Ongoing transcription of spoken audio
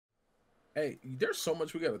Hey, there's so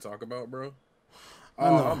much we got to talk about, bro. I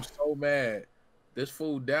Oh, know. I'm so mad. This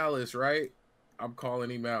fool Dallas, right? I'm calling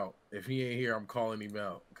him out. If he ain't here, I'm calling him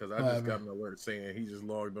out because I just Whatever. got an alert saying he just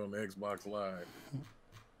logged on the Xbox Live.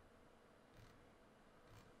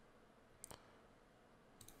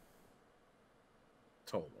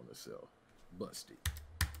 Told on himself. Busted.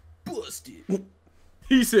 Busted.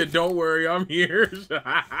 He said, "Don't worry, I'm here."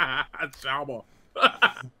 Shama.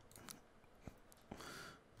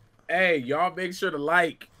 Hey, y'all make sure to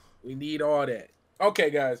like. We need all that. Okay,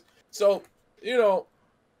 guys. So, you know,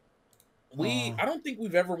 Uh, I don't think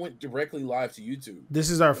we've ever went directly live to YouTube. this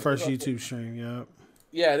is our This is first our YouTube stream. Yeah.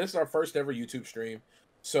 Yeah, this is our first ever YouTube stream.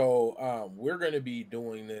 So we're going to be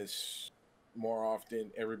doing this more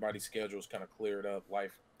often. Everybody's schedule's kind of cleared up.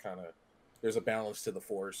 Life kind of, there's a balance to the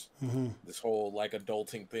force. Mm-hmm. This whole like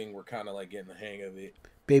adulting thing, we're kind of like getting the hang of it.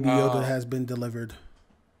 Baby Yoda Um, has been delivered.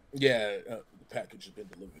 yeah, the package has been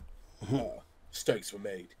delivered. Steaks were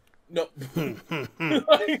made. No,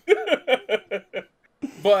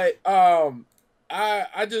 but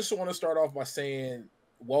I just want to start off by saying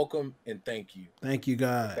welcome and thank you. Thank you,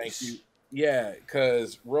 Thank you. guys. Yeah,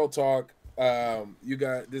 because real talk, you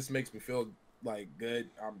got this makes me feel like good.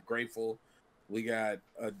 I'm grateful. We got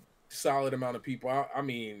a solid amount of people. I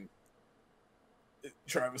mean,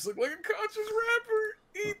 Travis looked like a conscious rapper.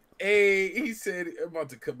 He said I'm about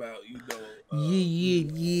to come out.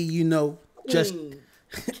 You know, just.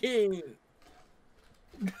 King.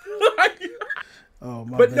 Oh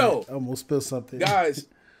my But bad! no, I almost spilled something. guys,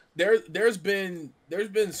 there's been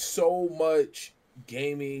so much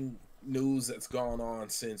gaming news that's gone on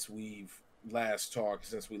since we've last talked,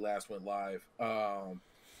 since we last went live.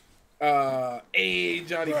 Hey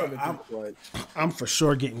Johnny, Bro, coming through clutch. I'm for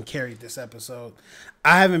sure getting carried this episode.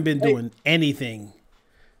 I haven't been Hey, doing anything.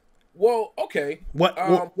 well, okay. What?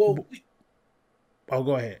 Well, Oh,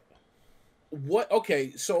 go ahead. what?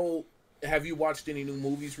 Okay, so have you watched any new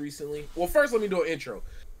movies recently? Well, first let me do an intro,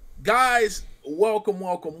 guys. Welcome,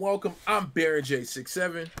 welcome, welcome. I'm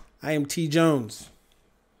BaronJ67. I am TJones.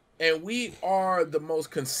 And we are the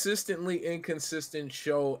most consistently inconsistent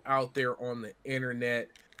show out there on the internet.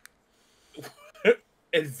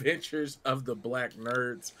 Adventures of the Black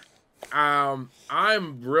Nerds. I'm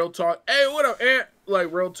real talk. Hey, what up, Ant?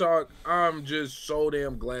 Like real talk. I'm just so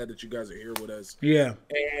damn glad that you guys are here with us. Yeah.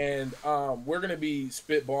 And we're gonna be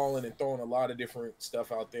spitballing and throwing a lot of different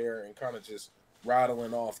stuff out there and kind of just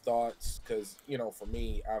rattling off thoughts because for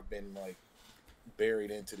me, I've been like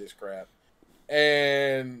buried into this crap.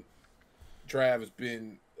 And Trav has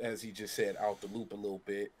been, as he just said, out the loop a little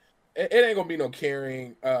bit. It ain't gonna be no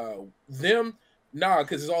carrying them, nah,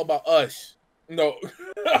 because it's all about us. No,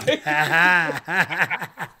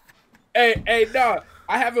 hey, nah,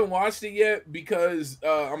 I haven't watched it yet because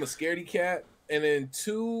I'm a scaredy cat, and then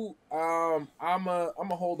two, I'm a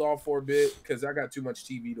hold off for a bit because I got too much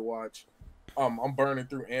TV to watch. I'm burning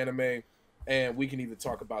through anime, and we can even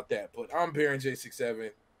talk about that. But I'm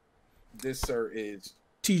BaronJ67. This sir is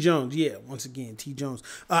T Jones, yeah. Once again, T Jones.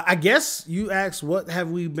 I guess you asked what have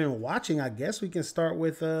we been watching. I guess we can start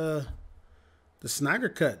with the Snyder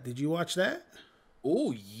cut. Did you watch that?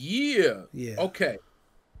 Oh yeah. Yeah. Okay.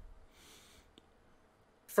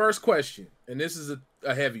 First question, and this is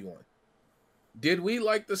a heavy one. Did we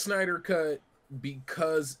like the Snyder cut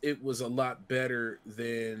because it was a lot better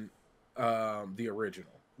than the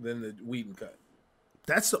original, than the Whedon cut?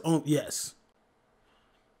 That's the only yes.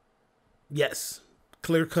 Yes.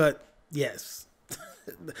 Clear cut, yes.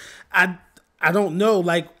 I don't know.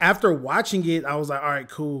 Like after watching it, I was like, all right,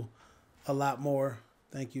 cool. A lot more.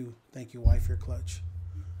 Thank you, wife, your clutch.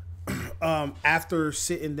 After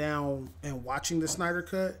sitting down and watching the Snyder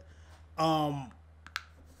cut,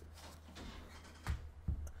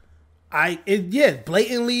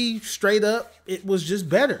 blatantly straight up, it was just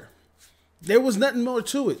better. There was nothing more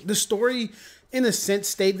to it. The story, in a sense,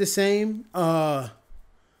 stayed the same. I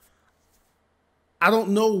don't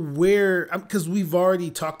know where, because we've already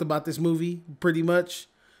talked about this movie pretty much.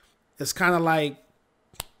 It's kind of like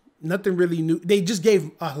nothing really new. They just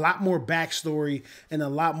gave a lot more backstory and a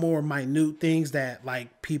lot more minute things that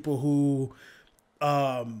like people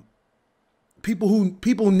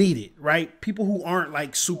need it, right? People who aren't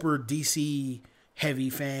like super DC heavy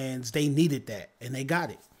fans, they needed that and they got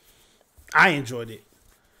it. I enjoyed it.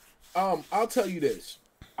 I'll tell you this.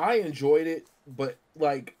 I enjoyed it, but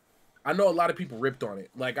like I know a lot of people ripped on it.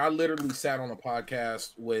 Like I literally sat on a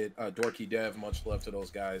podcast with Dorky Dev. Much love to those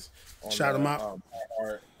guys. Shout them out.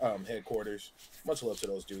 Our headquarters. Much love to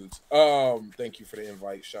those dudes. Thank you for the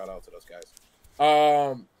invite. Shout out to those guys.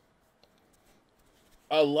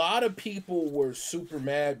 A lot of people were super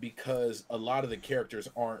mad because a lot of the characters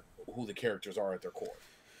aren't who the characters are at their core.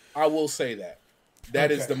 I will say that.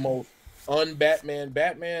 That is the most un-Batman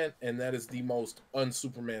Batman, and that is the most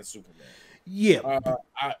un-Superman Superman. Yeah.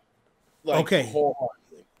 I like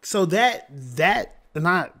wholeheartedly. So that and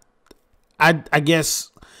I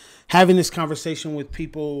guess having this conversation with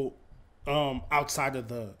people outside of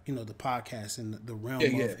the the podcast and the realm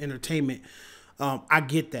of entertainment, I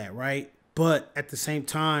get that, right? But at the same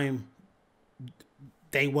time,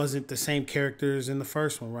 they wasn't the same characters in the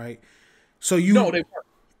first one, right? So they weren't.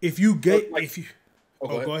 If you get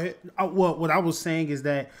go ahead. Well, what I was saying is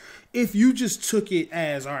that if you just took it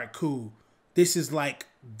as, all right, cool, this is like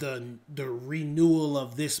the renewal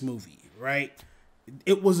of this movie, right?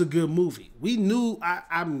 It was a good movie. We knew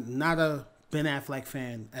I'm not a Ben Affleck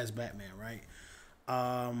fan as Batman, right?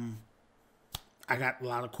 I got a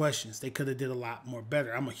lot of questions. They could have did a lot more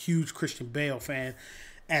better. I'm a huge Christian Bale fan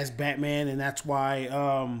as Batman, and that's why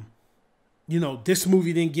this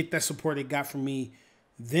movie didn't get that support it got from me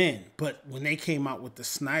then. But when they came out with the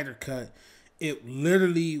Snyder cut, it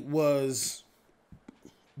literally was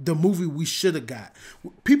the movie we should have got.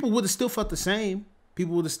 People would have still felt the same.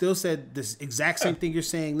 People would have still said this exact same thing you're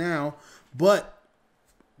saying now, but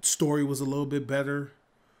story was a little bit better,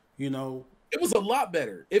 It was a lot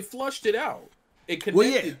better. It flushed it out. It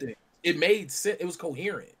connected things. It made sense. It was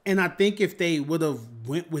coherent. And I think if they would have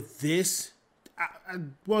went with this,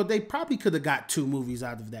 they probably could have got 2 movies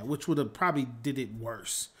out of that, which would have probably did it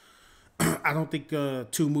worse. I don't think 2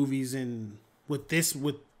 movies with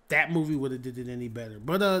that movie would have did it any better.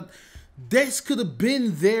 But this could have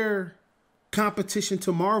been their competition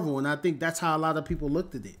to Marvel, and I think that's how a lot of people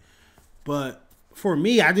looked at it. But for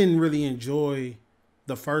me, I didn't really enjoy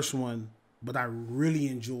the first one, but I really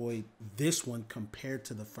enjoyed this one compared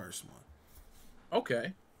to the first one.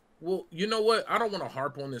 Okay. Well, you know what? I don't want to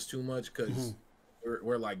harp on this too much because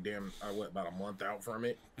we're like, damn, I went about a month out from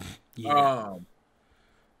it. Yeah.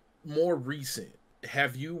 More recent.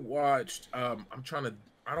 Have you watched? I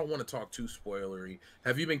don't want to talk too spoilery.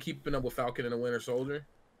 Have you been keeping up with Falcon and the Winter Soldier?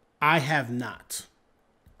 I have not.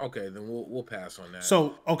 Okay, then we'll pass on that.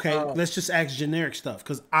 So, let's just ask generic stuff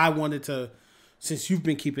because I wanted to, since you've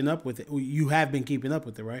been keeping up with it, you have been keeping up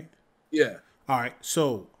with it, right? Yeah. All right.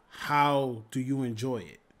 So, how do you enjoy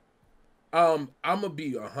it? I'm gonna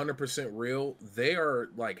be 100% real. They are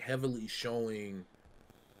like heavily showing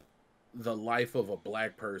the life of a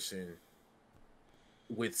black person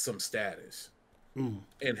with some status,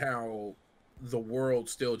 and how the world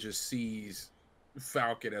still just sees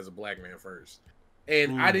Falcon as a black man first.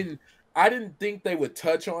 And I didn't think they would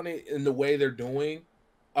touch on it in the way they're doing.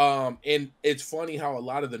 And it's funny how a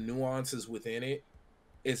lot of the nuances within it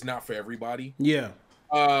is not for everybody. Yeah.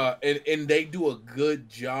 And they do a good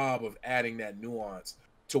job of adding that nuance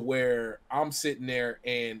to where I'm sitting there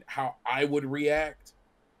and how I would react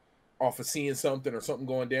off of seeing something or something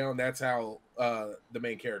going down. That's how the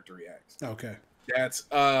main character reacts. Okay. That's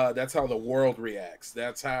how the world reacts.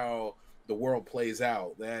 That's how the world plays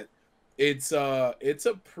out. That it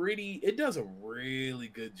does a really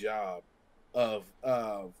good job of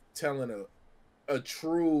telling a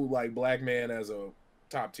true like black man as a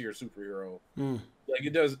top tier superhero. Like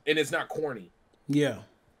it does, and it's not corny. Yeah,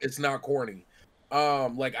 it's not corny.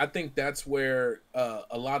 Like I think that's where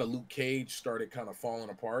a lot of Luke Cage started kind of falling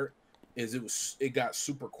apart. It got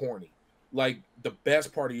super corny. Like the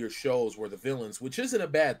best part of your shows were the villains, which isn't a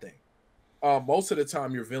bad thing. Most of the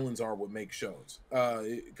time, your villains are what make shows.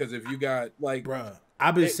 Because if you got like, bruh,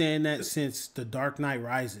 I've been saying that since The Dark Knight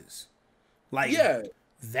Rises. Like, yeah,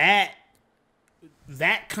 that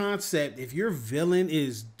concept. If your villain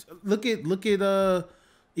is look at even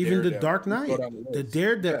Daredevil. The Dark Knight, the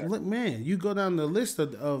Daredevil. Yeah. Look, man, you go down the list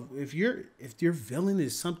of if your villain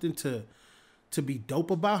is something to be dope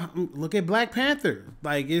about. Look at Black Panther.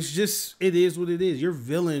 Like it is what it is. Your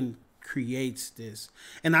villain creates this,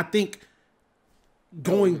 and I think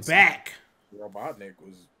going back, Robotnik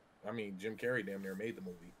was. I mean, Jim Carrey damn near made the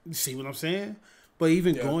movie. You see what I'm saying? But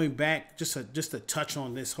even going back, just to touch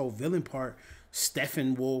on this whole villain part,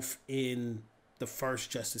 Steppenwolf in the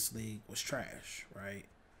first Justice League was trash, right?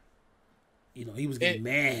 You know, he was getting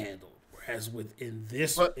manhandled. Whereas in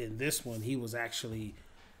this one,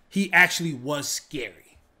 he actually was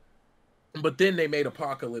scary. But then they made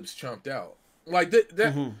Apocalypse chumped out. Like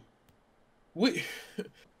that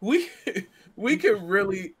we can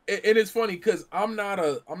really, and it's funny because I'm not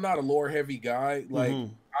a lore heavy guy. Like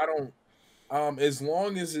I don't as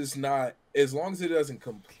long as it doesn't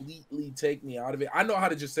completely take me out of it, I know how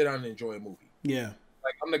to just sit down and enjoy a movie. Yeah.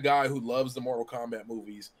 Like I'm the guy who loves the Mortal Kombat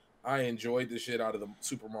movies. I enjoyed the shit out of the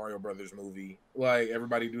Super Mario Brothers movie. Like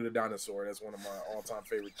Everybody Do the Dinosaur. That's one of my all-time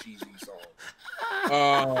favorite cheesy songs.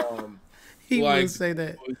 He will Like, say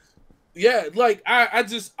that. yeah, like I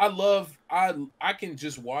can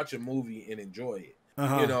just watch a movie and enjoy it.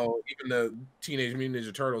 You know, even the Teenage Mutant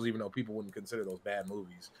Ninja Turtles, even though people wouldn't consider those bad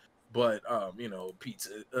movies. But you know,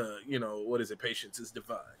 pizza, you know, what is it? Patience is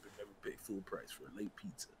divine, but never pay full price for a late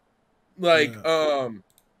pizza. Like,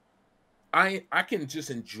 I can just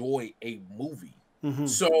enjoy a movie.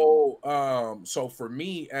 So for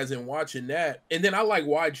me, as in watching that, and then I like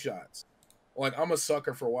wide shots. Like I'm a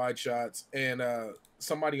sucker for wide shots. And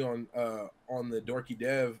somebody on the Dorky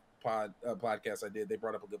Dev podcast I did, they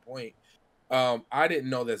brought up a good point. I didn't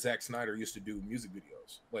know that Zack Snyder used to do music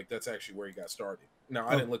videos. Like that's actually where he got started. Now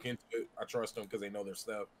I didn't look into it. I trust them because they know their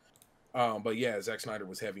stuff. But yeah, Zack Snyder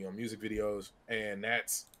was heavy on music videos, and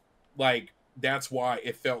that's why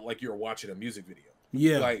it felt like you were watching a music video.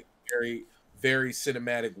 Yeah, like very, very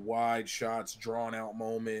cinematic, wide shots, drawn out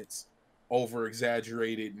moments, over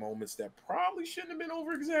exaggerated moments that probably shouldn't have been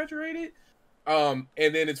over exaggerated. And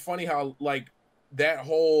then it's funny how like that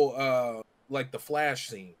whole like the Flash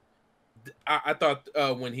scene. I thought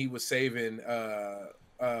when he was saving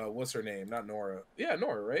what's her name? Not Nora. Yeah,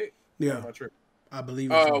 Nora, right? Yeah, I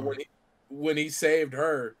believe it's when he saved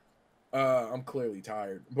her. I'm clearly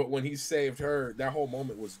tired, but when he saved her, that whole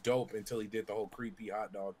moment was dope until he did the whole creepy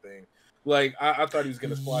hot dog thing. Like I thought he was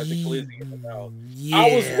gonna slide the glizzy in the mouth. Yeah,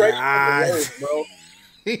 I was ready for the worst, bro.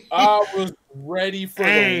 I was ready for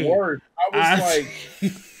the worst.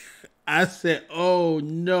 I said, "Oh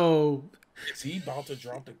no, is he about to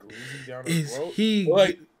drop the glizzy down his throat?"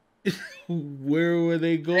 Where were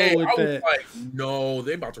they going with that? Like, no,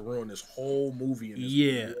 they about to ruin this whole movie in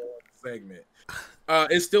this segment.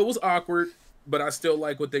 It still was awkward, but I still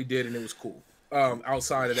like what they did, and it was cool.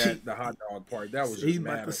 Outside of that, the hot dog part, that was just he's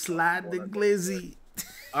about to slide the glizzy.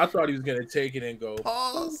 I thought he was gonna take it and go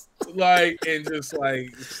pause, and just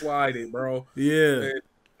like slide it, bro. Yeah,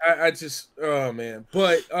 and I just, oh man,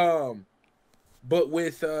 but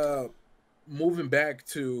with moving back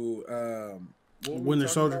to Winter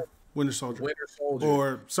Soldier,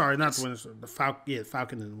 or sorry, not the Winter Soldier, the Falcon. Yeah,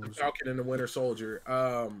 Falcon and the Winter Soldier. Falcon and the Winter Soldier.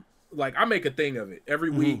 Like I make a thing of it every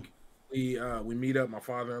week. We meet up. My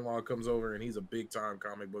father-in-law comes over, and he's a big-time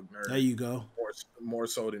comic book nerd. There you go. More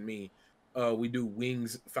so than me. We do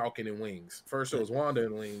Wings, Falcon and Wings. First it was Wanda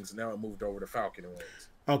and Wings. Now it moved over to Falcon and Wings.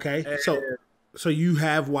 Okay, and so you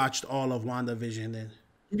have watched all of WandaVision then?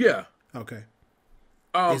 Yeah. Okay.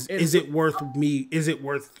 Is it worth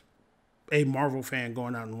a Marvel fan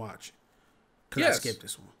going out and watch? Could I skip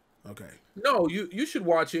this one? Okay. No, you should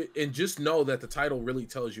watch it and just know that the title really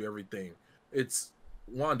tells you everything. It's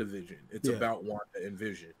WandaVision. It's about Wanda and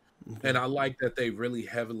Vision. Okay. And I like that they really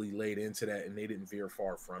heavily laid into that and they didn't veer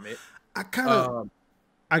far from it. I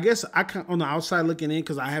guess on the outside looking in,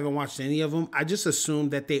 because I haven't watched any of them, I just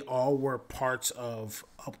assumed that they all were parts of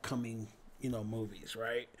upcoming, movies,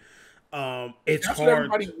 right? That's hard. What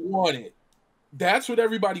everybody wanted. That's what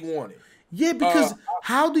everybody wanted. Yeah, because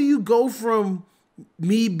how do you go from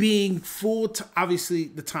me being full obviously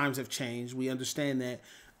the times have changed, we understand that,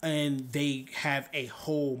 and they have a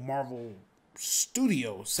whole Marvel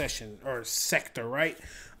studio session or sector, right?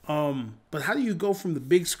 But how do you go from the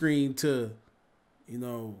big screen to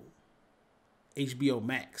HBO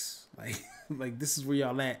Max? Like this is where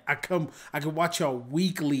y'all at. I can watch y'all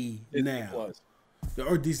weekly Disney now Plus.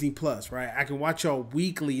 Or Disney Plus, right? I can watch y'all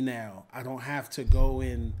weekly now. I don't have to go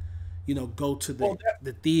and go to the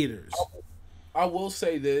theaters. I will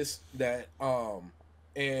say this, that freaking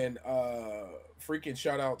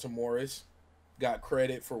shout out to Morris, got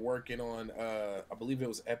credit for working on I believe it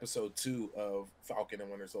was episode 2 of Falcon and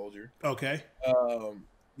Winter Soldier. Okay.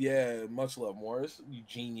 Yeah, much love, Morris. You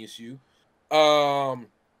genius, you. Putting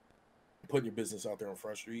your business out there on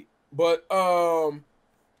Front Street. But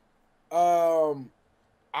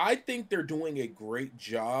I think they're doing a great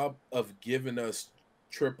job of giving us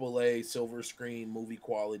AAA silver screen movie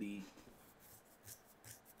quality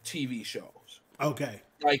TV shows. Okay.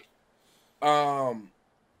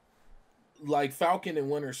 Like Falcon and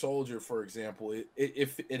Winter Soldier, for example,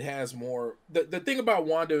 it has more. The thing about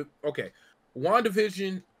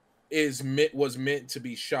WandaVision was meant to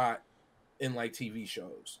be shot in like TV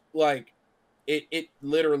shows. Like it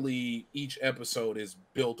literally, each episode is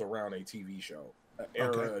built around a TV show, an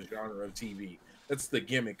era, a genre of TV. That's the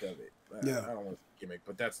gimmick of it. Yeah. I don't want to gimmick,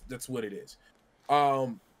 but that's what it is.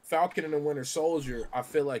 Falcon and the Winter Soldier, I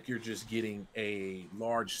feel like you're just getting a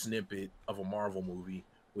large snippet of a Marvel movie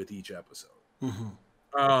with each episode.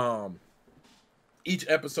 Mm-hmm. Each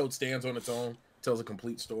episode stands on its own, tells a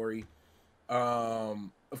complete story.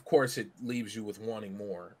 of course it leaves you with wanting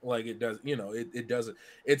more. Like it does, it doesn't.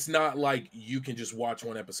 It's not like you can just watch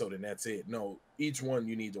one episode and that's it. No, each one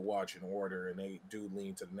you need to watch in order, and they do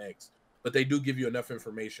lean to the next. But they do give you enough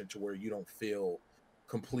information to where you don't feel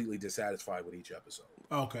completely dissatisfied with each episode.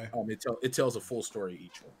 Okay. It tells a full story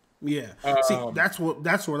each one. Yeah. See, that's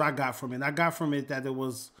what I got from it. I got from it that it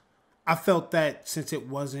was. I felt that since it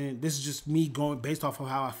wasn't. This is just me going based off of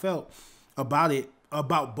how I felt about it.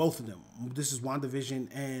 About both of them. This is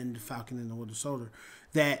WandaVision and Falcon and the Winter Soldier.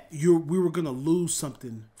 That we were gonna lose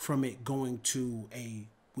something from it going to a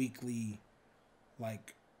weekly,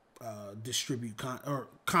 like,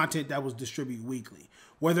 content that was distributed weekly.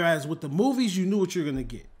 Whereas with the movies, you knew what you're gonna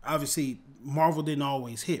get. Obviously, Marvel didn't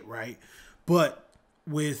always hit, right? But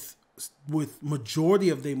with majority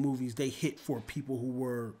of their movies, they hit for people who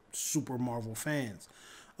were super Marvel fans.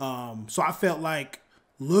 So I felt like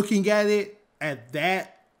looking at it. At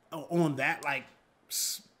that, on that, like,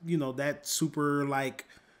 that super, like,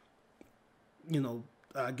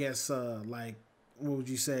 I guess, like, what would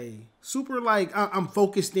you say? Super, like, I'm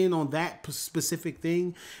focused in on that specific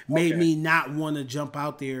thing, made me not want to jump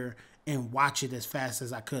out there and watch it as fast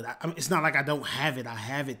as I could. I mean, it's not like I don't have it. I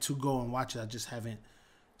have it to go and watch it. I just haven't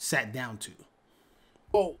sat down to.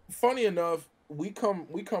 Well, funny enough, we come.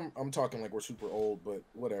 I'm talking like we're super old, but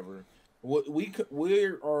whatever. We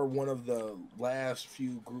are one of the last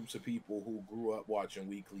few groups of people who grew up watching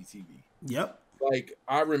weekly TV. Yep. Like,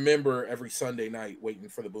 I remember every Sunday night waiting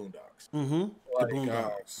for the Boondocks. Mm-hmm. Like, the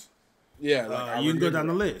Boondocks. Yeah. Like, you can go down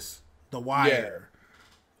the list. The Wire.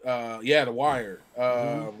 Yeah. The Wire.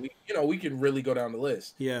 We can really go down the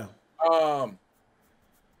list. Yeah.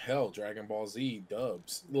 Hell, Dragon Ball Z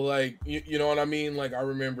dubs. Like, you know what I mean? Like, I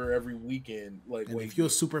remember every weekend. Like, and if you're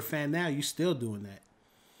a super fan now, you're still doing that.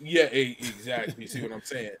 Yeah, exactly. See what I'm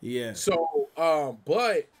saying? Yeah. So,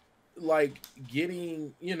 but like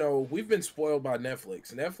getting, we've been spoiled by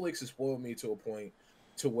Netflix. Netflix has spoiled me to a point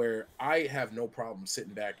to where I have no problem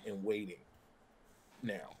sitting back and waiting.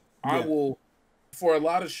 Now, yeah. I will, for a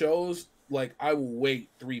lot of shows, like I will wait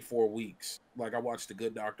 3-4 weeks. Like I watched The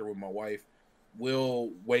Good Doctor with my wife. We'll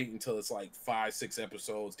wait until it's like 5-6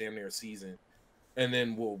 episodes, damn near a season. And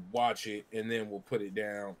then we'll watch it, and then we'll put it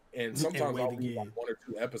down. And sometimes I'll do like 1 or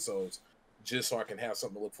 2 episodes just so I can have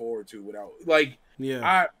something to look forward to without, like,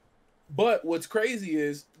 But what's crazy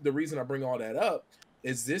is the reason I bring all that up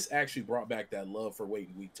is this actually brought back that love for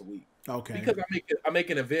waiting week to week. Okay. Because I make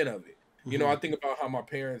an event of it. Mm-hmm. I think about how my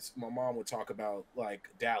mom would talk about like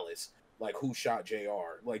Dallas, like who shot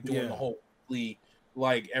JR, like doing the whole weekly,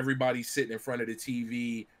 like everybody sitting in front of the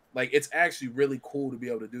TV. Like it's actually really cool to be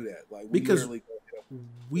able to do that. Like because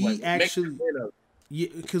we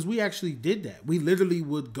actually did that. We literally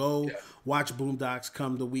would go watch Boondocks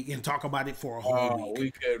come the week and talk about it for a whole week.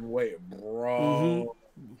 We couldn't wait, bro.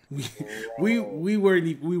 Mm-hmm. We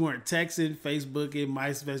weren't texting, Facebook, and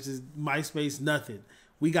MySpace, nothing.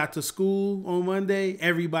 We got to school on Monday.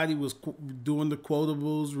 Everybody was doing the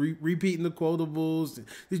quotables, repeating the quotables.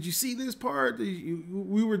 Did you see this part?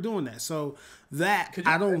 We were doing that. So that Is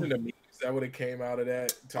that what it came out of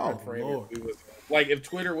that time frame? Lord. Like if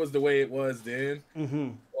Twitter was the way it was then,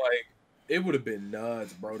 like it would have been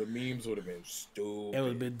nuts, bro. The memes would have been stupid. It would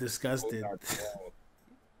have been disgusting.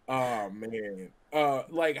 Oh man.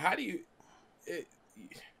 Like how do you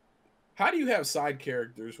have side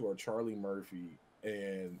characters who are Charlie Murphy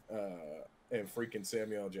and freaking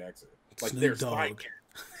Samuel Jackson? Like they're side characters.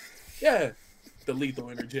 Yeah. The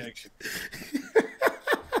lethal interjection.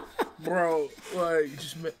 Bro,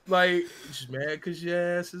 just mad because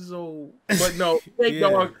your ass is old. But no,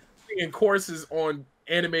 Dog singing courses on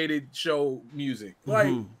animated show music.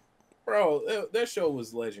 Like, bro, that show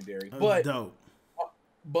was legendary. But dope.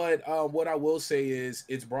 But what I will say is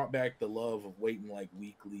it's brought back the love of waiting like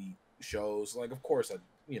weekly shows. Like, of course,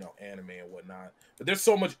 anime and whatnot. But there's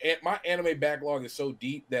so much. My anime backlog is so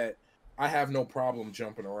deep that I have no problem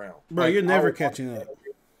jumping around. Bro, like, you're never catching up.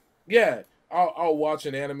 Yeah. I'll watch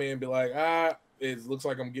an anime and be like, it looks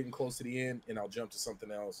like I'm getting close to the end, and I'll jump to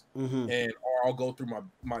something else. And or I'll go through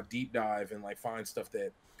my deep dive and like find stuff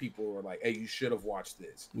that people are like, hey, you should have watched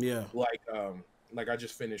this. Yeah. Like I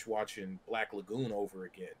just finished watching Black Lagoon over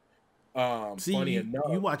again. See, funny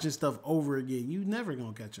enough, you watching stuff over again, you never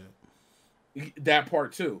gonna catch up. That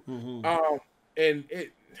part too. And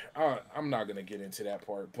I'm not gonna get into that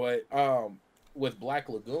part, but with Black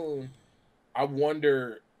Lagoon, I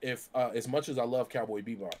wonder if as much as I love Cowboy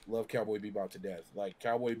Bebop to death, like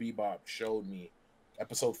Cowboy Bebop showed me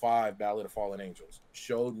episode 5, Ballad of Fallen Angels,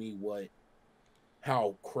 showed me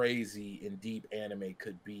how crazy and deep anime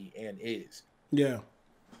could be and is. Yeah.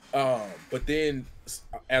 But then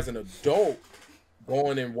as an adult,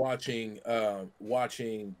 going and watching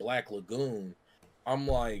Black Lagoon, I'm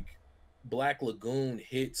like, Black Lagoon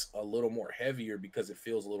hits a little more heavier because it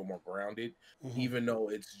feels a little more grounded, even though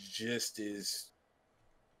it's just as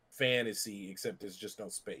fantasy, except there's just no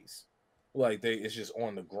space. Like it's just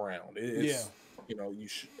on the ground. It's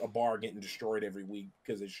a bar getting destroyed every week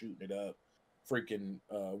because they're shooting it up. Freaking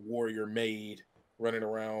warrior maid running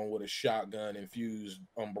around with a shotgun infused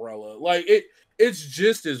umbrella. Like it's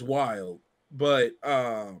just as wild, but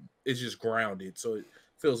it's just grounded, so it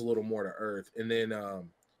feels a little more to earth. And then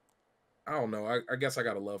I don't know. I guess I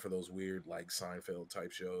got a love for those weird like Seinfeld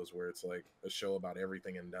type shows where it's like a show about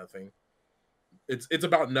everything and nothing. It's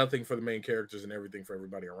about nothing for the main characters and everything for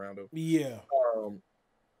everybody around them. Yeah.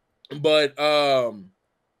 But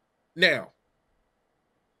now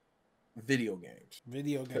video games.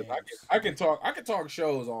 Video games. I can talk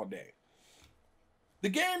shows all day. The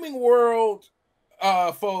gaming world,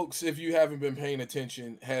 folks, if you haven't been paying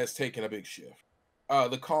attention, has taken a big shift.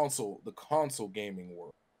 The console gaming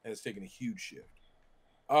world has taken a huge shift.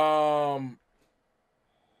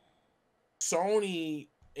 Sony,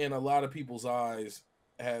 in a lot of people's eyes,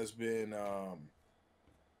 has been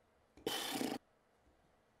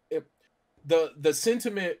the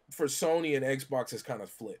sentiment for Sony and Xbox has kind of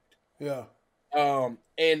flipped. Yeah. And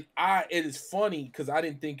it is funny because I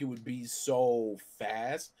didn't think it would be so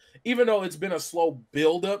fast, even though it's been a slow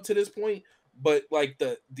build up to this point. But like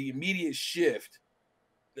the immediate shift,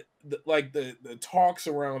 the talks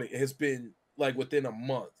around it has been like within a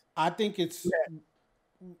month. I think it's.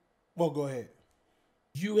 Well, go ahead.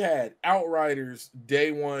 You had Outriders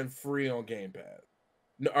day one free on Game Pass.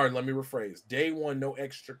 No, or let me rephrase: day one, no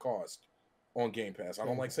extra cost on Game Pass. I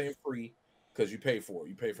don't like saying free because you pay for it.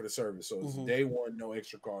 You pay for the service, so it's day one, no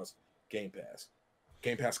extra cost. Game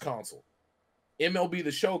Pass console. MLB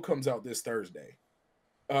The Show comes out this Thursday,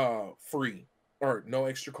 free or no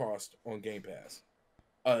extra cost on Game Pass.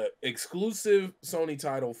 Exclusive Sony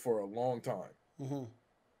title for a long time.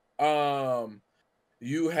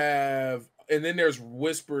 You have, and then there's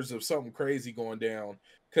whispers of something crazy going down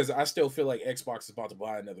because I still feel like Xbox is about to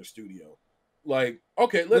buy another studio. Like,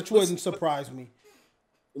 okay, which wouldn't surprise me.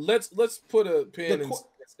 Let's put a pin and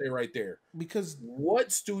stay right there. Because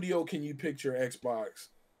what studio can you picture Xbox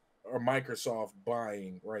or Microsoft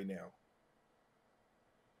buying right now?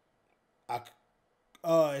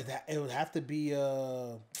 It would have to be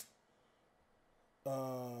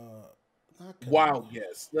wild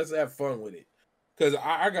guess. Let's have fun with it. Because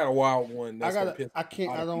I got a wild one. I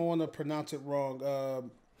don't want to pronounce it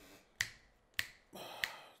wrong.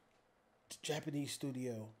 Japanese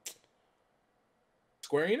studio.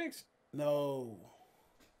 Square Enix? No.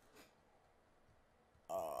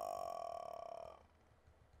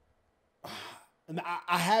 And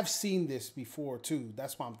I have seen this before too.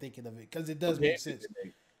 That's why I'm thinking of it because it does make sense.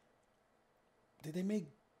 Did they make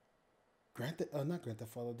not Grand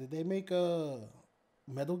Theft Auto? Did they make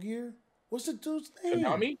Metal Gear? What's the dude's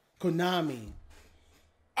name? Konami.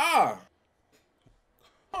 I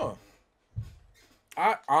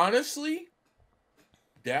honestly,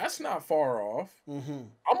 that's not far off.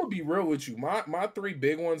 I'm gonna be real with you. My three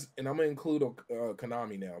big ones, and I'm gonna include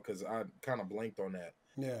Konami now because I kind of blanked on that.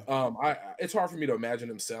 Yeah. It's hard for me to imagine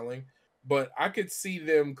them selling, but I could see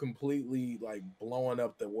them completely like blowing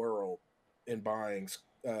up the world and buying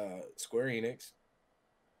Square Enix.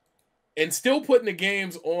 And still putting the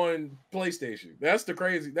games on PlayStation. That's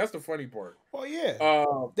the funny part. Well, yeah.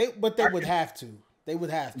 They would have to. They would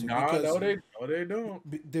have to. No, they don't.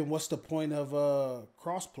 Then what's the point of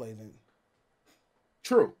crossplay then?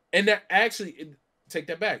 True. And that actually, take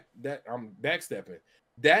that back. That I'm backstepping.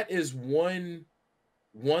 That is one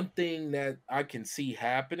thing that I can see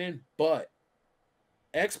happening, but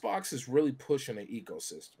Xbox is really pushing an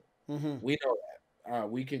ecosystem. We know that.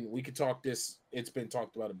 We can talk this. It's been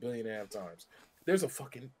talked about 1.5 billion times. There's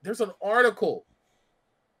an article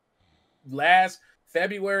last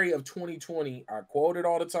February of 2020. I quote it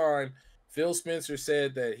all the time. Phil Spencer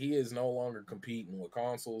said that he is no longer competing with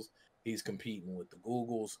consoles. He's competing with the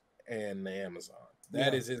Googles and the Amazons.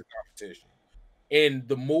 That is his competition. And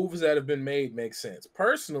the moves that have been made make sense.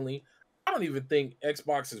 Personally, I don't even think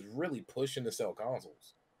Xbox is really pushing to sell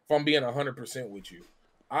consoles. If I'm being 100% with you.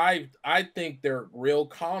 I think their real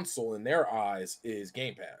console in their eyes is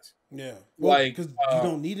Game Pass. Yeah, well, like because you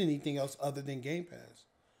don't need anything else other than Game Pass,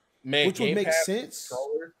 which would make sense.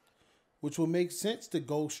 Controller. Which would make sense to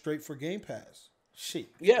go straight for Game Pass. Shit,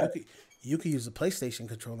 yeah, you could use a PlayStation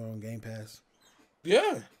controller on Game Pass.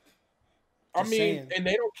 Yeah, I mean, and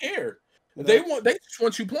they don't care. No. They just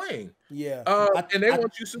want you playing. Yeah, and they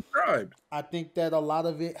want you subscribed. I think that a lot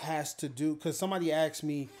of it has to do because somebody asked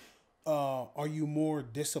me, Are you more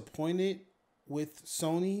disappointed with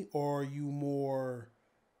Sony, or are you more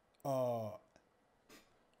uh,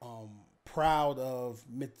 proud of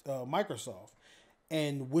Microsoft?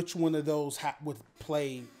 And which one of those would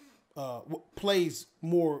play plays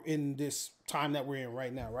more in this time that we're in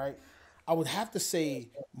right now? Right, I would have to say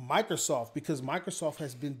Microsoft, because Microsoft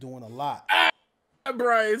has been doing a lot.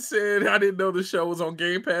 Brian said, I didn't know the show was on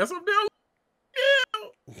Game Pass. I'm down.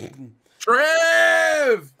 Yeah.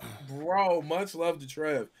 Trev! Bro, much love to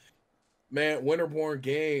Trev. Man, Winterborn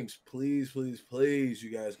Games, please, please, please,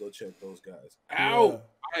 you guys go check those guys out. Yeah.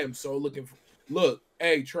 I am so looking for. Look,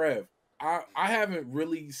 hey, Trev, I haven't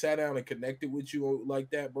really sat down and connected with you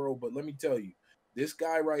like that, bro. But let me tell you, this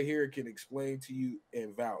guy right here can explain to you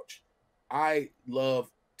and vouch. I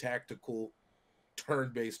love tactical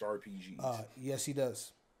turn-based RPGs. Yes, he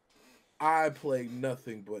does. I play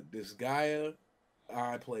nothing but Disgaea.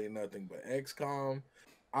 I play nothing but XCOM.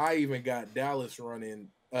 I even got Dallas running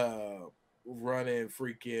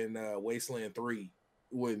freaking Wasteland 3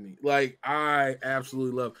 with me. Like, I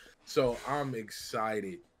absolutely love. So I'm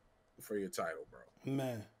excited for your title, bro.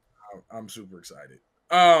 Man. I'm super excited.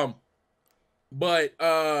 But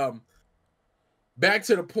back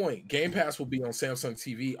to the point. Game Pass will be on Samsung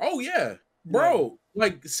TV. Oh yeah. Bro,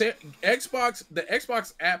 like Xbox, the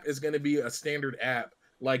Xbox app is going to be a standard app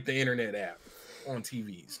like the internet app on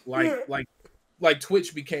TVs. Like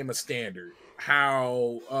Twitch became a standard.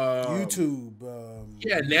 How YouTube,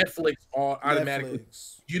 Netflix automatically.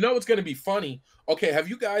 Netflix. You know it's going to be funny. Okay, have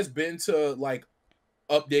you guys been to like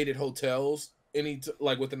updated hotels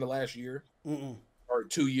like within the last year? Or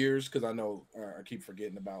 2 years, because I know I keep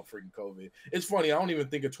forgetting about freaking COVID. It's funny. I don't even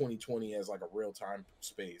think of 2020 as like a real time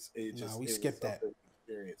space. We skipped that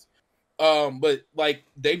experience. But like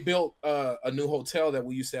they built a new hotel that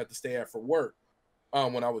we used to have to stay at for work.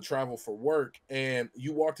 When I would travel for work, and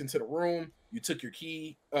you walked into the room, you took your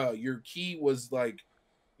key. Your key was like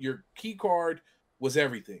your key card was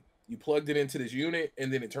everything. You plugged it into this unit,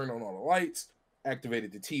 and then it turned on all the lights,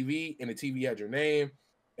 activated the TV, and the TV had your name.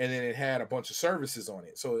 And then it had a bunch of services on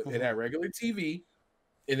it. So it had regular TV,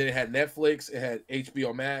 and then it had Netflix, it had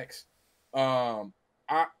HBO Max.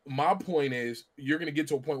 My point is, you're going to get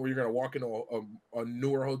to a point where you're going to walk into a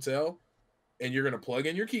newer hotel, and you're going to plug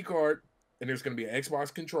in your key card, and there's going to be an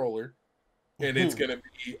Xbox controller, and it's going to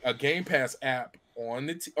be a Game Pass app on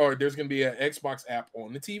or there's going to be an Xbox app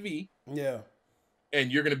on the TV. Yeah.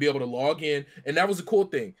 And you're going to be able to log in. And that was a cool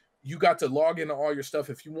thing. You got to log into all your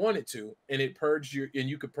stuff if you wanted to, and you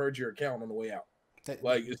could purge your account on the way out.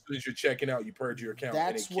 Like as soon as you're checking out, you purge your account.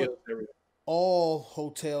 That's and it what everything. All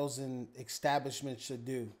hotels and establishments should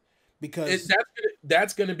do, because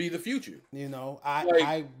that's going to be the future. You know,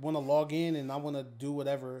 I want to log in and I want to do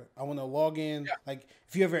whatever I want to log in. Yeah. Like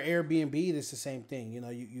if you ever Airbnb, it's the same thing. You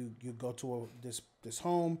know, you go to this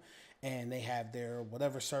home, and they have their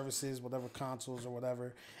whatever services, whatever consoles or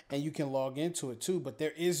whatever, and you can log into it too. But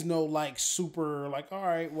there is no like super like, all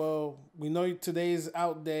right, well, we know today's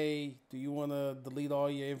out day. Do you want to delete all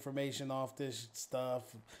your information off this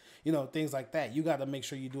stuff? You know, things like that. You got to make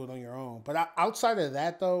sure you do it on your own. But outside of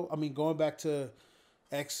that, though, I mean, going back to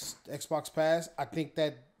Xbox Pass, I think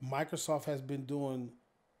that Microsoft has been doing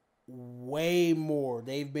way more.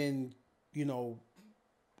 They've been, you know,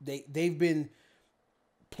 they've been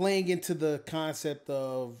playing into the concept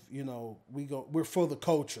of, you know, we're for the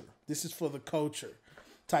culture. This is for the culture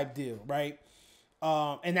type deal, right?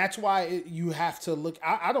 And that's why you have to look.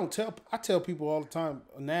 I tell people all the time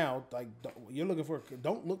now, like,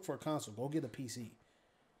 don't look for a console. Go get a PC.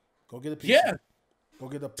 Go get a PC. Yeah. Go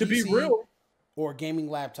get a PC. To be real. Or a gaming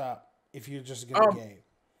laptop if you're just gonna game.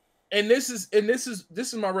 And this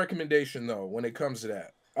is my recommendation though when it comes to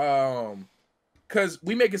that. Because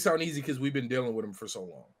we make it sound easy because we've been dealing with them for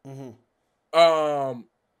so long.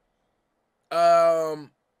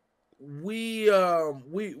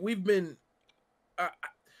 We've been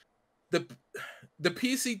the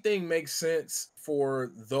PC thing makes sense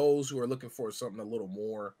for those who are looking for something a little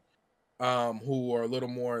more, who are a little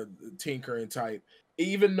more tinkering type.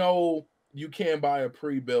 Even though you can buy a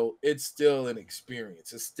pre-built, it's still an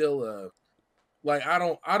experience. It's still I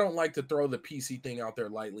don't like to throw the PC thing out there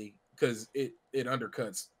lightly, because it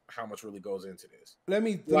undercuts how much really goes into this. Let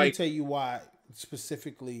me tell you why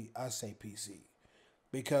specifically I say PC.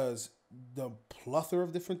 Because the plethora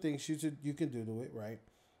of different things you can do to it, right?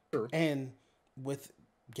 Sure. And with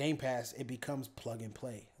Game Pass, it becomes plug and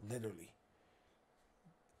play, literally.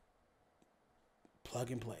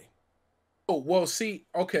 Plug and play. Oh, well, see,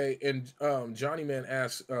 okay, and Johnny Man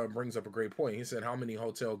brings up a great point. He said, how many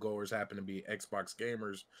hotel goers happen to be Xbox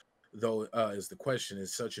gamers? though, is the question.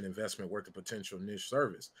 Is such an investment worth the potential niche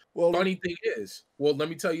service? Well, Funny thing is, well, let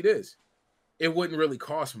me tell you this. It wouldn't really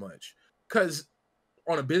cost much because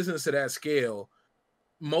on a business of that scale,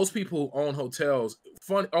 most people who own hotels,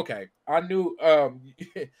 okay, I knew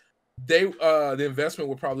the investment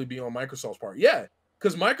would probably be on Microsoft's part. Yeah,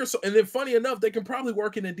 because Microsoft, and then funny enough, they can probably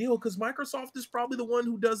work in a deal because Microsoft is probably the one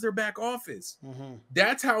who does their back office. Mm-hmm.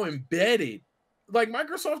 That's how embedded, like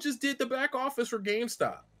Microsoft just did the back office for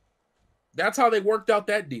GameStop. That's how they worked out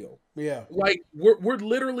that deal. Yeah. Like we're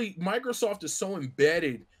literally, Microsoft is so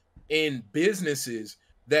embedded in businesses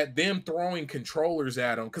that them throwing controllers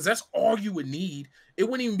at them, because that's all you would need. It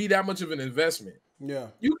wouldn't even be that much of an investment. Yeah.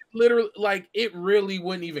 You could literally, like, it really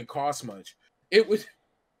wouldn't even cost much. It would.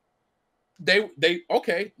 They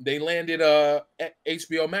landed at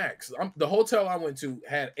HBO Max. The hotel I went to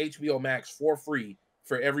had HBO Max for free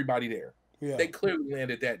for everybody there. Yeah. They clearly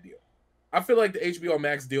landed that deal. I feel like the HBO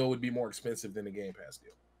Max deal would be more expensive than the Game Pass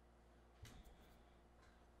deal.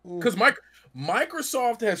 Because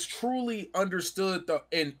Microsoft has truly understood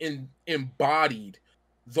and embodied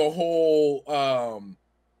the whole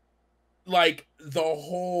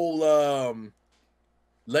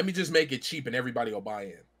let me just make it cheap and everybody will buy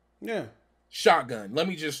in. Yeah. Shotgun. Let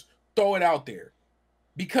me just throw it out there.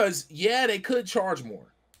 Because yeah, they could charge more.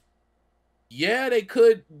 Yeah, they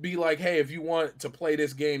could be like, hey, if you want to play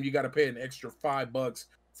this game, you got to pay an extra $5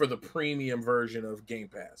 for the premium version of Game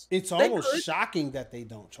Pass. It's almost shocking that they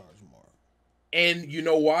don't charge more. And you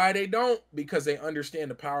know why they don't? Because they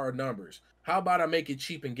understand the power of numbers. How about I make it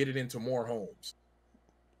cheap and get it into more homes?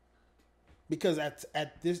 Because at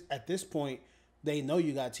this point, they know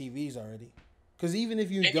you got TVs already. Because even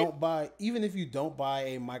if you don't buy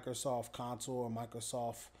a Microsoft console or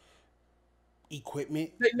Microsoft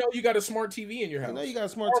equipment, they know you got a smart TV in your house. They know you got a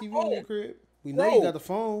smart TV in your crib. We know you got the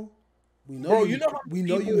phone. We know you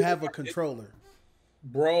have a controller.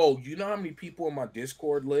 Bro, you know how many people in my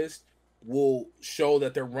Discord list will show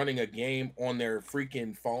that they're running a game on their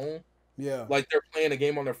freaking phone? Yeah. Like they're playing a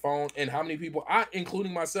game on their phone. And how many people,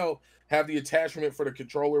 including myself, have the attachment for the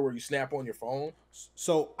controller where you snap on your phone?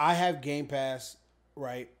 So I have Game Pass,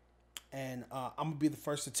 right? And I'm going to be the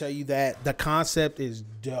first to tell you that the concept is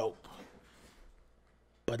dope.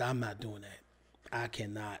 But I'm not doing that. I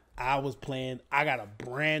cannot. I got a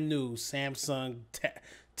brand new Samsung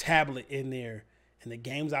tablet in there. And the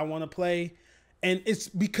games I want to play. And it's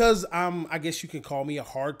because I guess you can call me a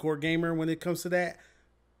hardcore gamer when it comes to that.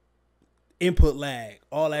 Input lag,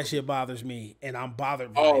 all that shit bothers me, and I'm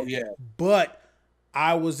bothered by it. Oh, yeah. But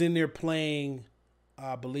I was in there playing,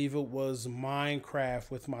 I believe it was Minecraft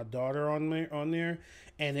with my daughter on there,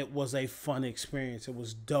 and it was a fun experience. It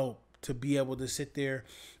was dope to be able to sit there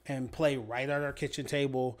and play right at our kitchen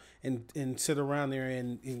table and sit around there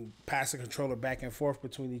and pass the controller back and forth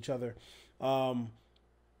between each other.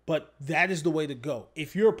 But that is the way to go.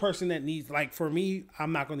 If you're a person that needs, like for me,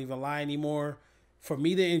 I'm not going to even lie anymore. For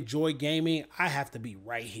me to enjoy gaming, I have to be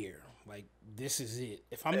right here. Like, this is it.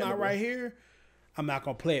 If I'm not right here, I'm not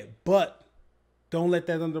going to play it. But don't let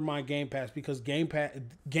that undermine Game Pass, because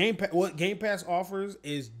what Game Pass offers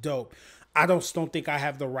is dope. I don't think I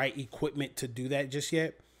have the right equipment to do that just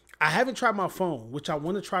yet. I haven't tried my phone, which I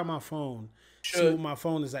want to try my phone. See what my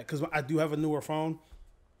phone is at, because I do have a newer phone.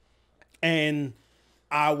 And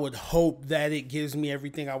I would hope that it gives me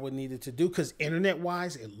everything I would need it to do, because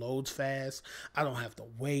internet-wise, it loads fast. I don't have to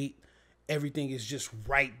wait. Everything is just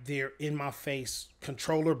right there in my face.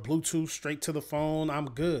 Controller, Bluetooth, straight to the phone. I'm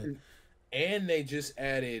good. And they just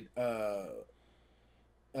added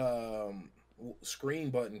screen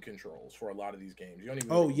button controls for a lot of these games. You don't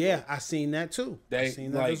even I seen that too. I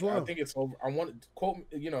seen that as well. I think it's over. I want to quote,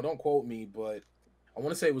 don't quote me, but I want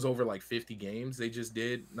to say it was over like 50 games they just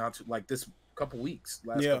did this couple weeks.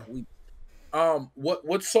 What's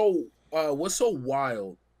so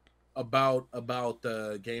wild about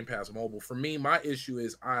the Game Pass Mobile? For me, my issue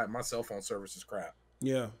is my cell phone service is crap.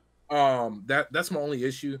 Yeah. That's my only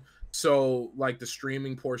issue. So like the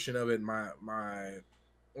streaming portion of it, my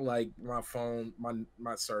phone,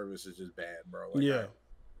 my service is just bad, bro. Like,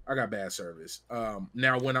 I got bad service.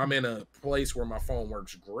 Now when I'm in a place where my phone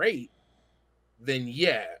works great, then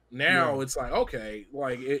it's like, okay,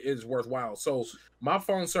 like it is worthwhile. So my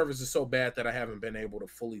phone service is so bad that I haven't been able to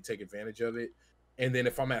fully take advantage of it. And then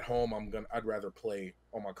if I'm at home, I'd rather play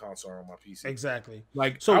on my console or on my PC. Exactly.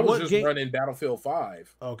 Like, so I was just running Battlefield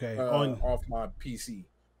 5 off my PC,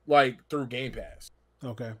 like through Game Pass.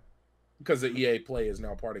 Okay. Because the EA Play is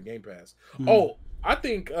now part of Game Pass. Oh, I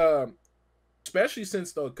think especially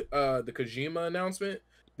since the Kojima announcement,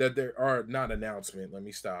 that there are not announcement, let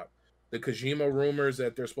me stop. the Kojima rumors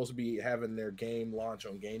that they're supposed to be having their game launch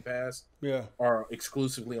on Game Pass are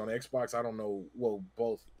exclusively on Xbox. I don't know. Well,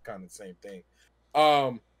 both kind of the same thing.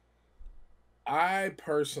 I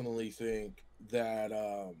personally think that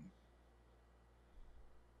I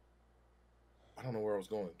don't know where I was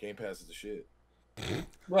going. Game Pass is the shit.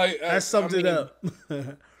 Like that sums it up.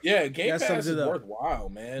 Yeah, Game Pass is worthwhile,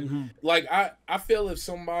 man. Mm-hmm. Like I feel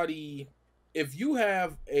if you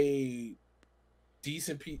have a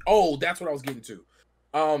decent that's what I was getting to.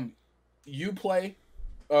 You play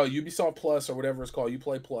Ubisoft Plus or whatever it's called. You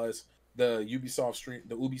play Plus, the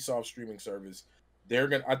Ubisoft streaming service.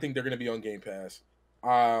 I think they're gonna be on Game Pass.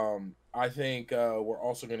 I think we're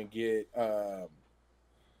also gonna get I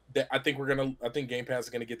think Game Pass is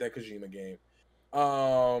gonna get that Kojima game.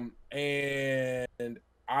 And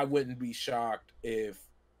I wouldn't be shocked if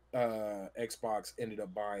Xbox ended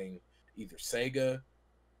up buying either Sega,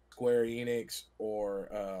 Square Enix,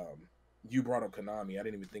 or you brought up Konami. I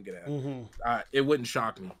didn't even think of that. Mm-hmm. It wouldn't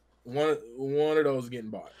shock me. One of those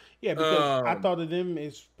getting bought. Yeah, because I thought of them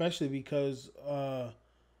especially because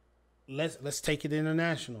let's take it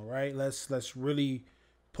international, right? Let's really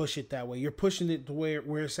push it that way. You're pushing it to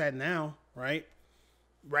where it's at now, right?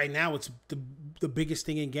 Right now, it's the biggest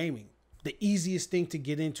thing in gaming, the easiest thing to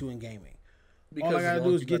get into in gaming. Because all I gotta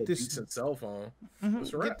do is get this decent cell phone.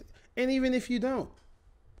 Mm-hmm, and even if you don't,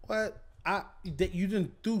 you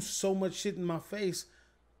didn't do so much shit in my face.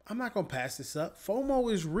 I'm not gonna pass this up.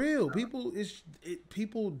 FOMO is real. People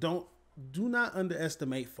do not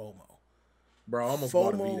underestimate FOMO. Bro, I almost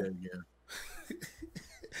bought a Vita again.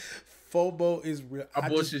 FOMO is real. I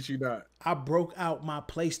bullshit you not. I broke out my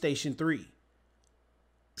PlayStation 3.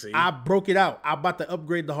 See? I broke it out. I'm about to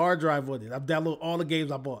upgrade the hard drive with it. I've downloaded all the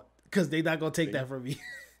games I bought because they're not gonna take that from me.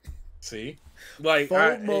 See, like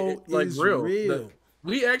FOMO is real.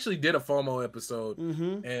 We actually did a FOMO episode,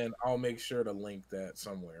 and I'll make sure to link that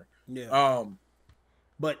somewhere. Yeah.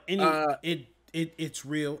 But it's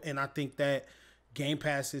real, and I think that Game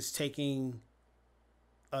Pass is taking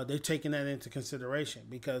they're taking that into consideration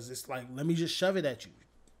because it's like, let me just shove it at you.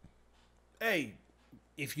 Hey,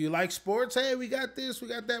 if you like sports, hey, we got this, we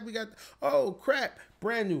got that, we got. Oh crap!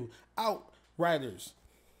 Brand new Outriders.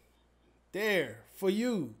 There for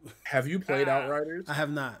you. Have you played Outriders? I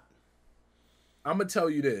have not. I'm gonna tell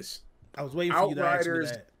you this. I was waiting for you to ask me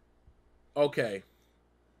that. Okay.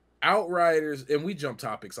 Outriders, and we jump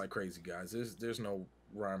topics like crazy, guys. There's no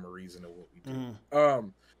rhyme or reason to what we do.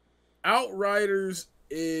 Outriders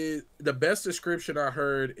is the best description I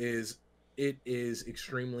heard is it is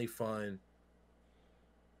extremely fun.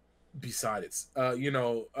 Besides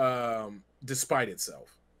despite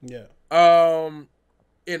itself. Yeah.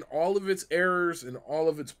 In all of its errors and all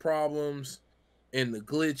of its problems and the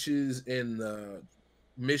glitches and the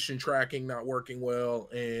mission tracking not working well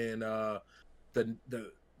and the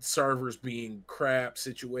servers being crap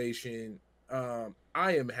situation, I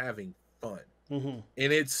am having fun. And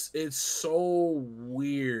it's so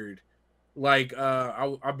weird. Like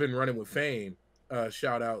I've been running with Fame.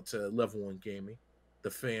 Shout out to Level 1 Gaming,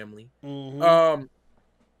 the family.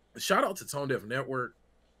 Shout out to ToneDef Network.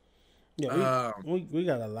 Yeah, we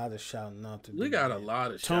got a lot of shouting out to do. We got a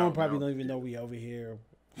lot of Tone probably don't even know we over here.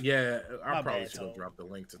 Yeah, I probably should have dropped the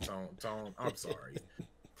link to Tone. Tone, I'm sorry.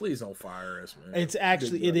 Please don't fire us, man. It's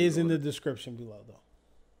actually it is in the description below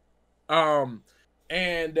though.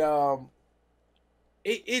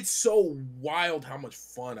 It's so wild how much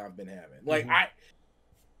fun I've been having. Like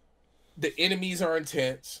the enemies are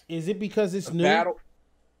intense. Is it because it's new? Battle?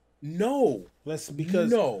 No.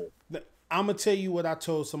 I'm gonna tell you what I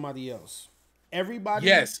told somebody else. Everybody.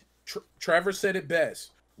 Yes, Trevor said it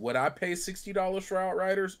best. Would I pay $60 for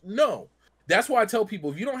Outriders? No. That's why I tell people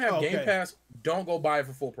if you don't have Game Pass, don't go buy it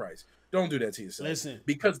for full price. Don't do that to yourself. Listen,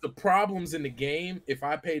 because the problems in the game, if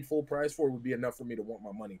I paid full price for it, would be enough for me to want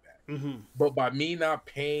my money back. But by me not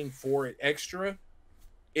paying for it extra,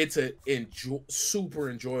 it's a super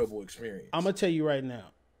enjoyable experience. I'm gonna tell you right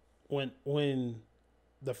now, when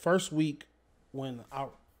the first week when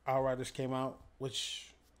Outriders came out,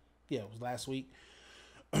 which it was last week.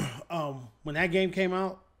 When that game came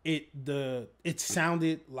out, it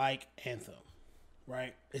sounded like Anthem,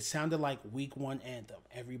 right? It sounded like week 1 Anthem.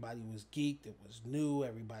 Everybody was geeked. It was new.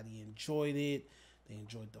 Everybody enjoyed it. They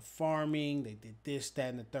enjoyed the farming. They did this, that,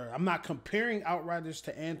 and the third. I'm not comparing Outriders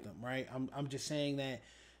to Anthem, right? I'm just saying that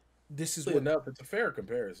this is enough. It's a fair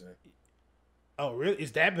comparison. Oh, really?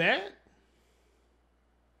 Is that bad?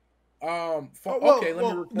 Okay, let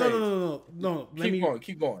me rephrase. No.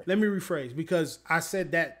 Keep going. Let me rephrase because I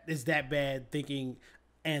said that is that bad thinking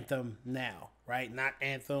Anthem now, right? Not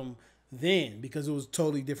Anthem then because it was a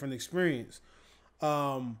totally different experience.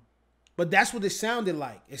 But that's what it sounded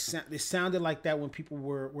like. It sounded like that when people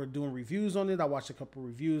were doing reviews on it. I watched a couple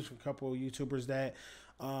reviews from a couple of YouTubers that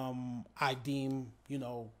I deem,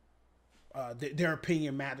 their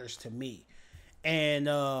opinion matters to me. And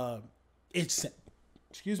it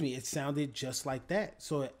sounded just like that.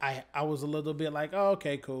 So I was a little bit like, oh,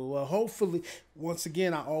 okay, cool. Well, hopefully, once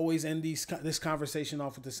again, I always end this conversation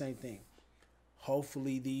off with the same thing.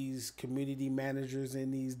 Hopefully these community managers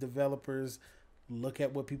and these developers look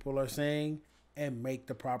at what people are saying and make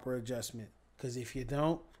the proper adjustment. Because if you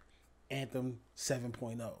don't, Anthem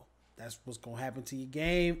 7.0. That's what's going to happen to your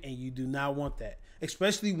game, and you do not want that.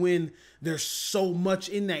 Especially when there's so much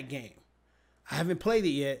in that game. I haven't played it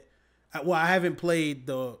yet. Well, I haven't played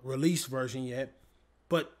the release version yet,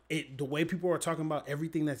 but the way people are talking about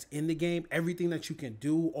everything that's in the game, everything that you can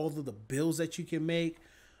do, all of the builds that you can make,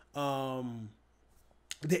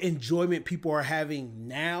 the enjoyment people are having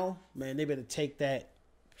now, man, they better take that,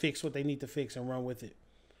 fix what they need to fix, and run with it.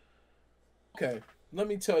 Okay, let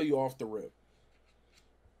me tell you off the rip.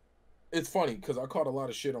 It's funny because I caught a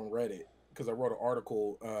lot of shit on Reddit because I wrote an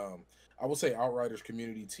article. I will say Outriders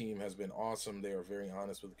community team has been awesome. They are very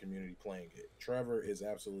honest with the community playing it. Trevor is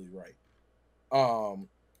absolutely right.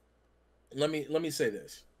 Let me say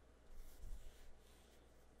this.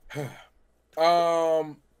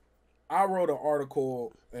 I wrote an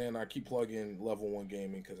article, and I keep plugging Level 1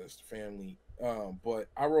 Gaming because that's the family. But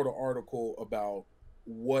I wrote an article about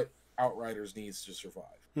what Outriders needs to survive.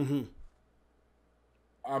 Mm-hmm.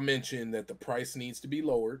 I mentioned that the price needs to be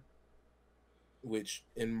lowered, which,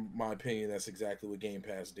 in my opinion, that's exactly what Game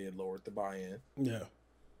Pass did, lowered the buy-in. Yeah.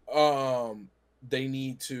 They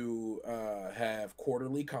need to have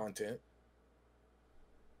quarterly content.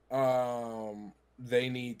 They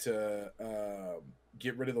need to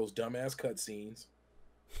get rid of those dumbass cutscenes,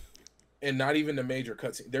 and not even the major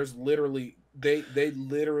cutscene. There's literally they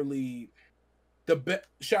literally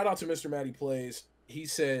shout out to Mr. Matty Plays. He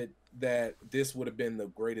said that this would have been the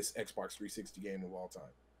greatest Xbox 360 game of all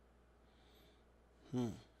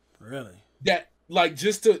time. Really? That, like,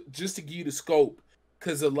 just to give you the scope,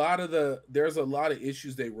 because there's a lot of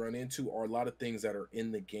issues they run into, or a lot of things that are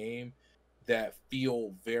in the game that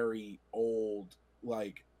feel very old,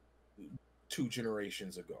 like 2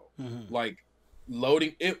 generations ago. Mm-hmm. Like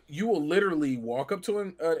loading it, you will literally walk up to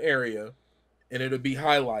an area and it'll be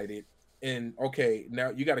highlighted, and okay, now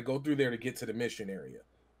you got to go through there to get to the mission area.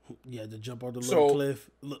 Yeah, to jump on the little cliff.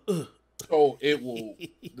 So it will,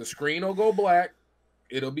 the screen will go black,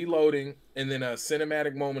 it'll be loading, and then a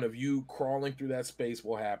cinematic moment of you crawling through that space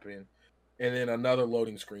will happen, and then another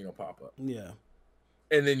loading screen will pop up. Yeah.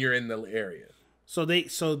 And then you're in the area. So they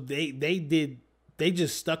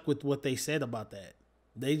just stuck with what they said about that.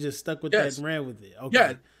 They just stuck with that and ran with it. Okay.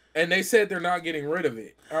 Yeah. And they said they're not getting rid of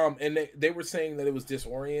it. And they were saying that it was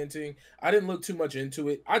disorienting. I didn't look too much into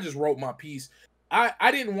it. I just wrote my piece.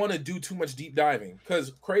 I didn't want to do too much deep diving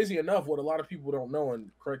because, crazy enough, what a lot of people don't know,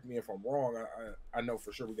 and correct me if I'm wrong, I know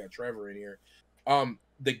for sure we got Trevor in here.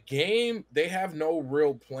 The game, they have no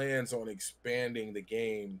real plans on expanding the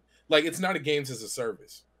game. Like, it's not a games as a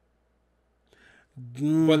service.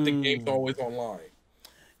 But the game's always online.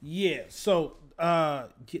 Yeah, so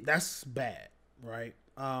that's bad, right?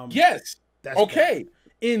 Yes. That's okay. Bad.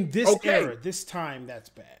 In this era, this time, that's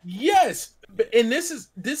bad. Yes. And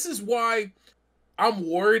this is why I'm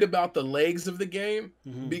worried about the legs of the game,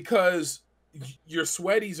 because your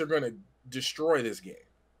sweaties are going to destroy this game.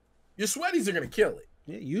 Your sweaties are going to kill it.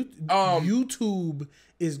 Yeah, YouTube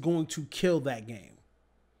is going to kill that game.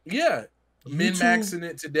 Yeah. Min-maxing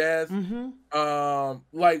it to death.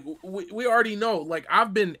 Like, we already know. Like,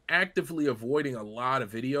 I've been actively avoiding a lot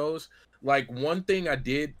of videos. Like, one thing I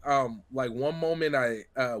did, like,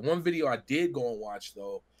 one video I did go and watch,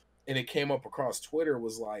 though, and it came up across Twitter,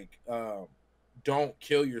 was like, don't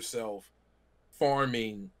kill yourself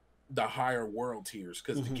farming the higher world tiers,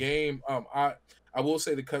 because the game, I will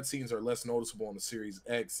say the cutscenes are less noticeable on the Series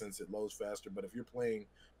X since it loads faster, but if you're playing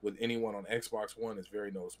with anyone on Xbox One, it's very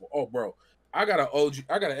noticeable. Oh, bro, I got an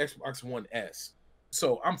Xbox One S,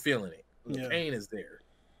 so I'm feeling it. The pain is there.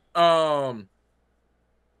 But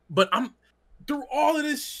I'm through all of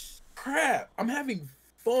this crap, I'm having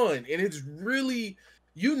fun, and it's really,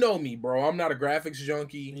 you know me, bro. I'm not a graphics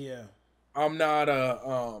junkie. Yeah. I'm not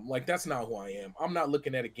like, that's not who I am. I'm not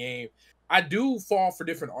looking at a game. I do fall for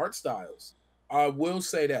different art styles. I will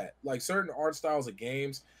say that, like, certain art styles of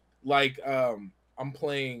games, like I'm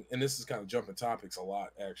playing, and this is kind of jumping topics a lot,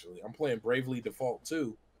 actually. I'm playing Bravely Default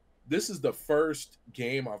 2. This is the first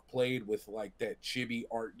game I've played with, like, that chibi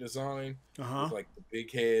art design. With, like, the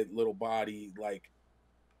big head, little body, like,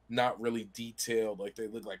 not really detailed. Like, they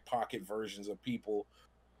look like pocket versions of people.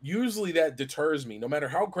 usually that deters me. No matter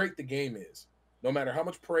how great the game is, no matter how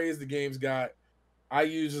much praise the game's got, I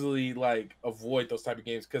usually like avoid those type of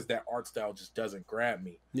games because that art style just doesn't grab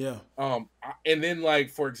me. Yeah. And then like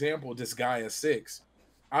for example, Disgaea 6,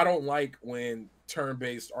 I don't like when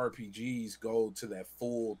turn-based RPGs go to that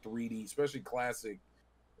full 3D, especially classic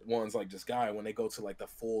ones like Disgaea when they go to like the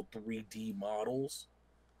full 3D models.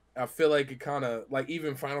 I feel like it kind of like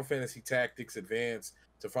even Final Fantasy Tactics Advance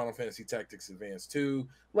to Final Fantasy Tactics Advance 2.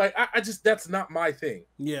 Like I just that's not my thing.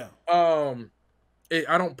 Yeah. I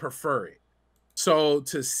don't prefer it. So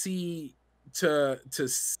to see for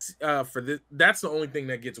this, that's the only thing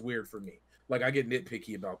that gets weird for me. Like I get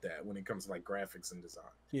nitpicky about that when it comes to like graphics and design.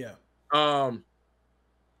 Yeah.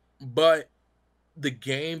 But the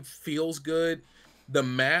game feels good. The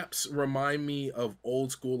maps remind me of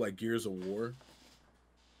old school like Gears of War.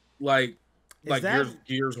 Like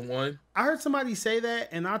Gears 1. I heard somebody say that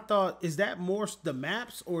and I thought, is that more the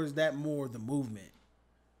maps or is that more the movement?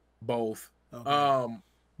 Both. Okay.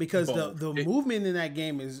 Because both. the movement in that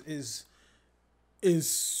game is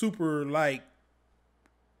super like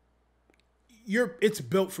it's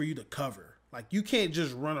built for you to cover. Like you can't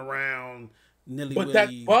just run around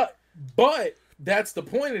nilly-willy. But that's the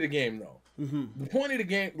point of the game though. Mm-hmm. The point of the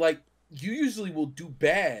game, like you usually will do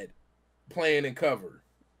bad playing in cover.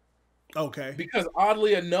 Okay. Because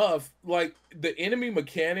oddly enough, like the enemy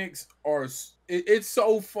mechanics are, it's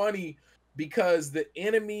so funny because the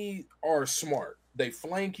enemy are smart. They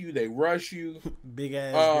flank you, they rush you. Big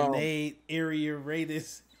ass grenade area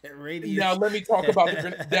radius. Now let me talk about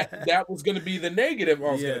that was going to be the negative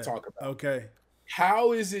I was going to talk about. Okay.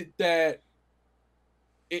 How is it that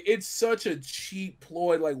it's such a cheap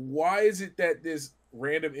ploy? Like, why is it that this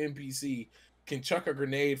random NPC can chuck a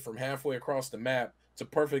grenade from halfway across the map to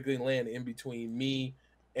perfectly land in between me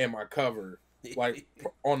and my cover, like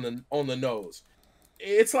on the nose?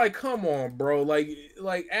 It's like, come on, bro. Like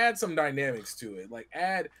add some dynamics to it. Like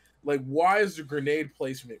why is the grenade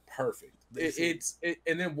placement perfect?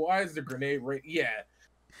 And then why is the grenade rate? Yeah,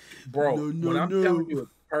 bro. When I'm telling you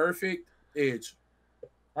it's perfect, it's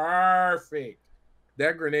perfect.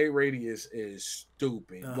 That grenade radius is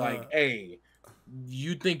stupid. Like, hey,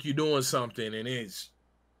 you think you're doing something and it's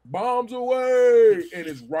bombs away and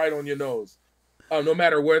it's right on your nose. No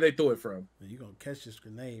matter where they threw it from. You gonna catch this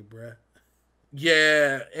grenade, bruh.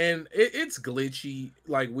 Yeah, and it's glitchy.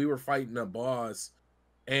 Like we were fighting a boss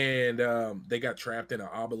and they got trapped in an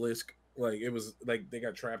obelisk. Like it was like they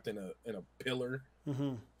got trapped in a pillar.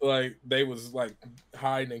 Mm-hmm. Like they was like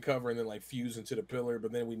hiding and covering and like fusing to the pillar,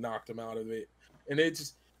 but then we knocked them out of it. And it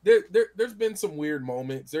just there's been some weird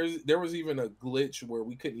moments. There was even a glitch where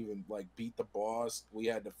we couldn't even like beat the boss. We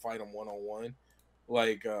had to fight him 1-on-1,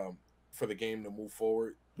 like for the game to move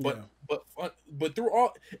forward. But through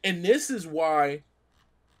all, and this is why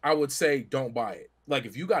I would say don't buy it. Like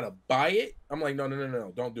if you gotta buy it, I'm like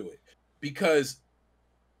no, don't do it, because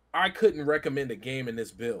I couldn't recommend a game in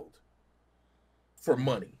this build for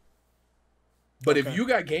money. But if you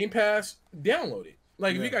got Game Pass, download it.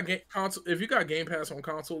 Like if you got Game Pass on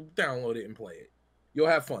console, download it and play it. You'll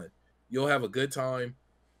have fun. You'll have a good time.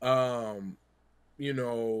 You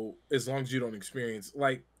know, as long as you don't experience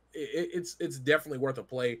like it's definitely worth a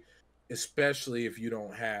play, especially if you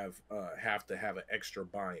don't have to have an extra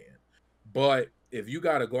buy-in. But if you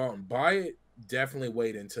got to go out and buy it, definitely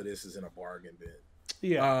wait until this is in a bargain bin.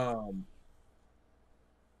 Yeah.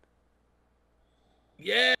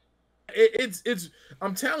 Yeah. It's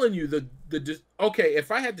I'm telling you okay,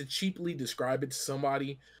 if I had to cheaply describe it to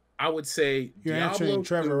somebody, I would say you're Diablo answering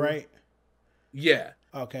Trevor, 2, right? Yeah.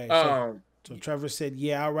 Okay. So Trevor said,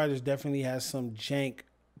 yeah, Outriders definitely has some jank,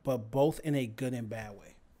 but both in a good and bad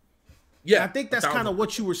way. Yeah. I think that's kind of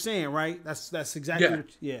what you were saying, right? That's exactly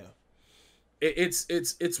yeah. It's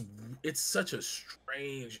such a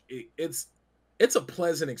strange it's a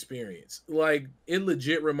pleasant experience. Like it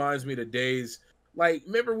legit reminds me of the days. Like,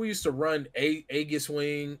 remember we used to run Aegis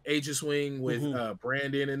Wing with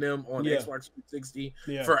Brandon and them on Xbox 360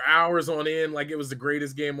 for hours on end, like it was the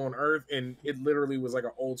greatest game on earth, and it literally was like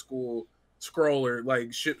an old school scroller,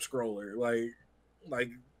 like ship scroller, like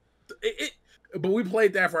it. But we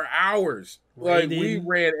played that for hours. Like we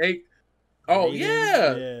ran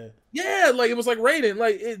yeah, like it was like Raiden.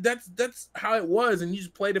 Like that's how it was, and you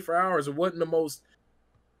just played it for hours. It wasn't the most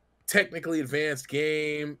technically advanced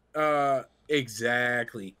game.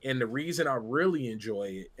 Exactly. And the reason I really enjoy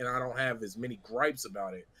it and I don't have as many gripes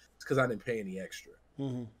about it is because I didn't pay any extra.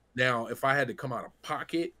 Mm-hmm. Now, if I had to come out of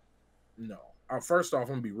pocket, no. First off, I'm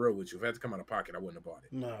gonna be real with you. If I had to come out of pocket, I wouldn't have bought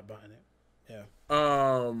it. Not buying it. Yeah.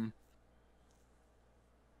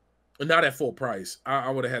 Not at full price. I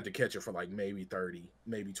would have had to catch it for like maybe 30,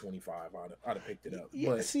 maybe 25. I'd have picked it up. Yeah,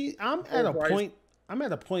 But see, I'm at a point. I'm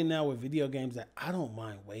at a point now with video games that I don't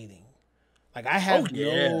mind waiting. Like I have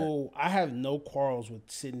no quarrels with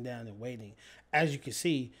sitting down and waiting. As you can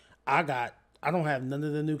see, I don't have none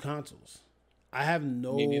of the new consoles. I have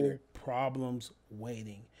no problems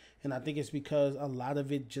waiting. And I think it's because a lot of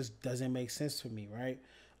it just doesn't make sense for me, right?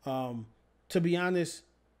 To be honest,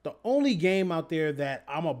 the only game out there that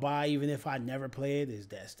I'm going to buy even if I never play it is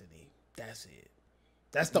Destiny. That's it.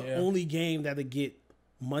 That's the only game that'll get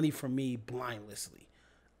money from me blindlessly.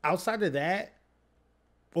 Outside of that,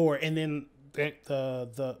 and then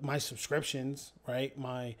the my subscriptions, right?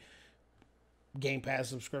 My Game Pass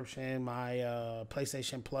subscription, my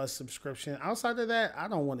PlayStation Plus subscription. Outside of that, I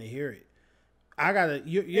don't want to hear it.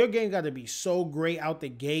 Your game got to be so great out the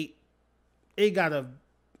gate. It's gonna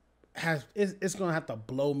have to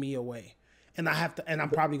blow me away, and I'm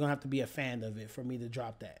probably gonna have to be a fan of it for me to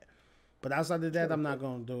drop that. But outside of that, I'm not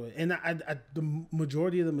gonna do it. And the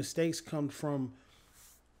majority of the mistakes come from,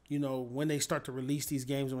 when they start to release these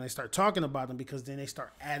games, when they start talking about them, because then they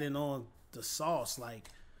start adding on the sauce. Like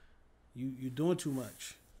you're doing too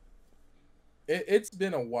much. It's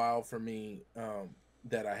been a while for me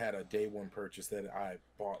that I had a day one purchase that I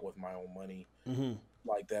bought with my own money,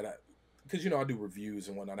 like that. Because I do reviews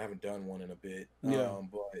and whatnot. I haven't done one in a bit, but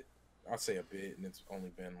I'll say a bit, and it's only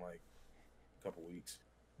been like a couple weeks.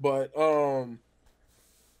 But I'm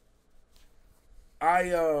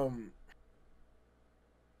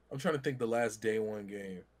trying to think the last day one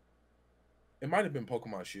game. It might have been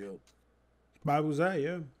Pokemon Shield. Why was that?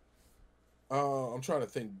 Yeah. I'm trying to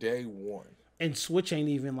think day one. And Switch ain't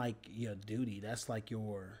even like your duty. That's like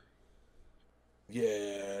your.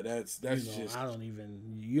 Yeah, that's just. I don't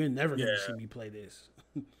even. You're never gonna see me play this.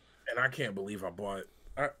 And I can't believe I bought.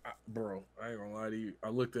 Bro, I ain't gonna lie to you. I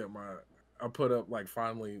looked at I put up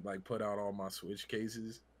finally put out all my Switch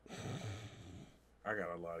cases. I got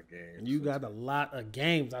a lot of games. You got a lot of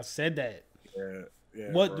games. I said that.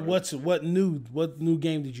 Yeah. What new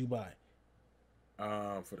game did you buy?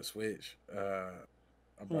 For the Switch, I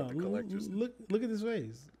bought the collector's. Look at his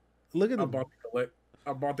face. Look at him.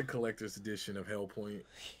 I bought the collector's edition of Hellpoint.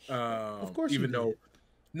 Of course, even though.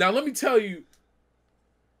 Now let me tell you.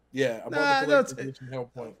 Yeah, I bought the collector's edition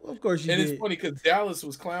of Hellpoint. Of course you did. And it's funny because Dallas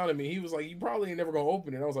was clowning me. He was like, "You probably ain't never gonna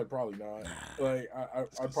open it." I was like, "Probably not."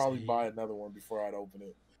 I'd probably buy another one before I'd open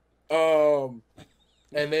it.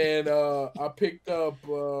 And then I picked up.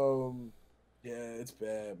 It's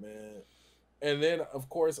bad, man. And then of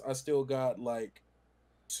course I still got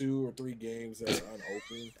 2 or 3 games that are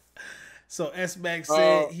unopened. So S-Mac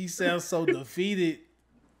said he sounds so defeated.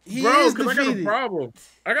 Bro, because I got a problem.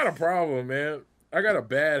 I got a problem, man. I got a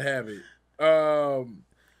bad habit. No,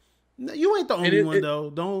 you ain't the only one though.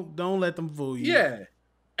 Don't let them fool you. Yeah.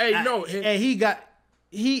 Hey,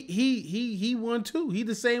 he won too. He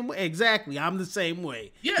the same way. Exactly. I'm the same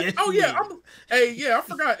way. Yeah. Yes, I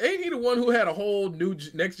forgot. Ain't he the one who had a whole new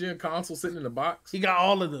next gen console sitting in the box? He got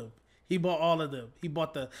all of them. He bought all of them. He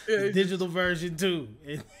bought the digital version too.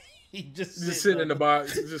 And he just sitting in the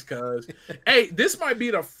box just cause. Hey, this might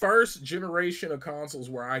be the first generation of consoles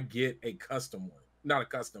where I get a custom one. Not a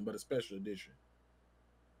custom, but a special edition.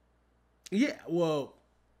 Yeah, well,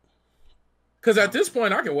 because at this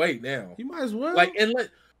point I can wait now. You might as well. I'm waiting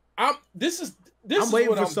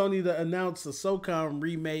for Sony to announce a SOCOM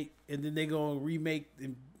remake, and then they're gonna remake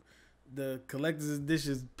the collector's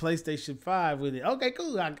edition PlayStation 5 with it. Okay,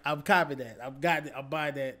 cool. I'm copying that. I'll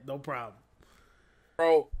buy that. No problem.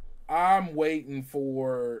 Bro, I'm waiting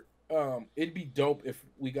for. It'd be dope if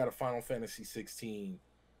we got a Final Fantasy 16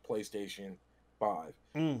 PlayStation 5.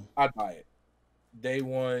 I'd buy it. Day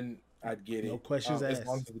one, I'd get it. No questions asked. As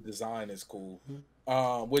long as the design is cool.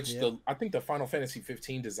 I think the Final Fantasy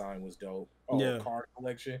 15 design was dope. Card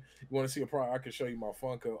collection. You want to see a product? I can show you my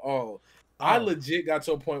Funko. I legit got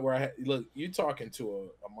to a point where you're talking to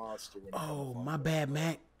a monster. My bad,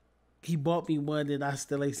 Mac. He bought me one and I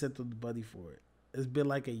still ain't sent him the money for it. It's been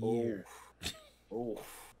like a year.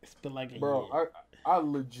 It's been like a year. Bro, I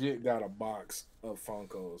legit got a box of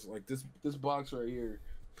Funkos. Like this box right here.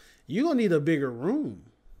 You're gonna need a bigger room.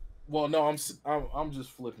 Well, no, I'm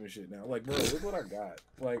just flipping shit now. Like, bro, look what I got.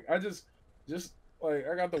 Like, I just I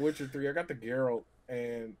got the Witcher 3, I got the Geralt,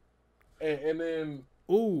 and then.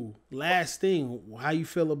 Ooh, last thing, how you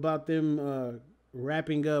feel about them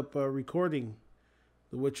wrapping up recording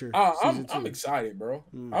The Witcher? I'm excited, bro.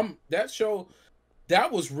 That show.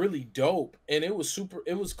 That was really dope, and it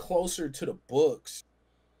was closer to the books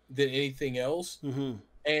than anything else.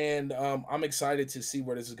 and I'm excited to see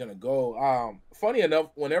where this is gonna go. Funny enough,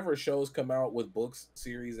 whenever shows come out with books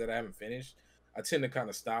series that I haven't finished, I tend to kind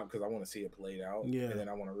of stop because I want to see it played out, and then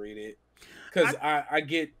I want to read it. Because I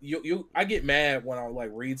get I get mad when I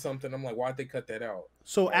like read something. I'm like, why'd they cut that out?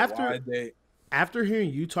 So like, after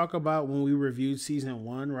hearing you talk about when we reviewed season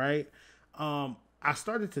 1, right? I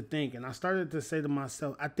started to think, and I started to say to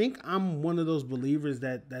myself, I think I'm one of those believers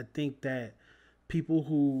that think that people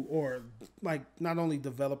who, or like not only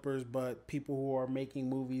developers, but people who are making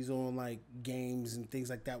movies on like games and things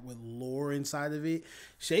like that with lore inside of it,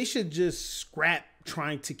 they should just scrap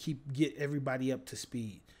trying to get everybody up to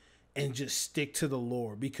speed and just stick to the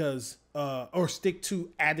lore, because or stick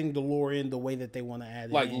to adding the lore in the way that they want to add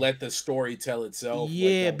it like in. Let the story tell itself.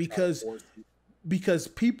 Yeah, because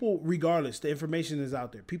people, regardless, the information is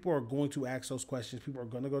out there. People are going to ask those questions. People are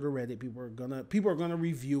going to go to Reddit. People are going to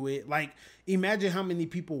review it. Like, imagine how many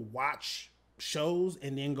people watch shows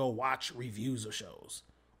and then go watch reviews of shows,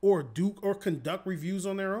 or conduct reviews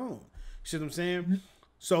on their own. You see what I'm saying?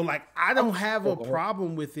 So like, I don't have a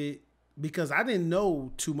problem with it because I didn't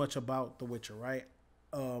know too much about The Witcher, right?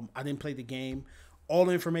 I didn't play the game. All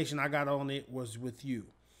the information I got on it was with you,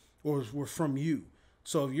 or were from you.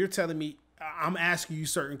 So if you're telling me, I'm asking you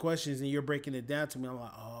certain questions and you're breaking it down to me, I'm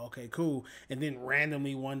like, oh, okay, cool. And then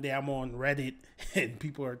randomly one day I'm on Reddit and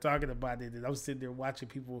people are talking about it, and I'm sitting there watching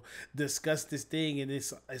people discuss this thing, and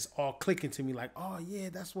it's all clicking to me like, oh yeah,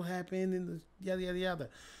 that's what happened, and the yada yada yada.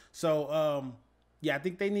 So yeah, I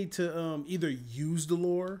think they need to either use the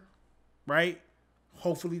lore, right?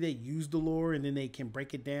 Hopefully they use the lore and then they can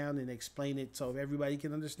break it down and explain it so everybody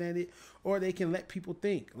can understand it, or they can let people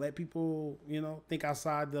think, think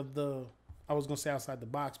outside of the, I was gonna say outside the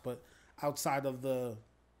box, but outside of the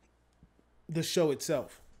show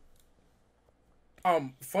itself.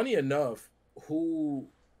 Funny enough, who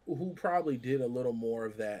probably did a little more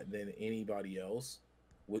of that than anybody else,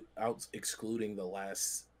 without excluding the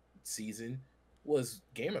last season, was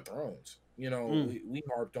Game of Thrones. We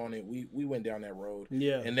harped on it. We went down that road.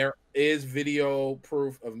 Yeah. And there is video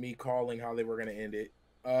proof of me calling how they were going to end it.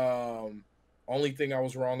 Only thing I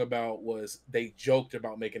was wrong about was they joked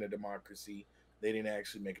about making a democracy. They didn't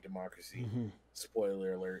actually make a democracy. Mm-hmm.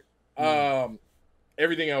 Spoiler alert. Mm-hmm.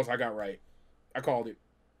 Everything else I got right. I called it.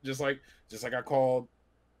 Just like I called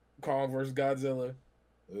Kong versus Godzilla.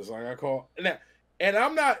 Just like I called. And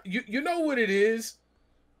I'm not, you know what it is?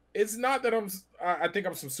 It's not that I think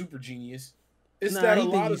I'm some super genius. It's that a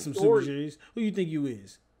lot of stories. Who you think you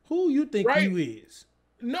is? Who you think you is?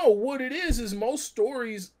 No, what it is most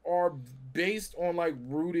stories are based on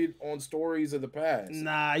rooted on stories of the past.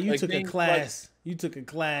 Nah, you took a class. You took a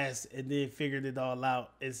class and then figured it all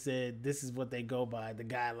out and said this is what they go by, the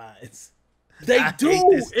guidelines. They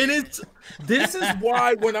do, and this is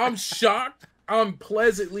why when I'm shocked, I'm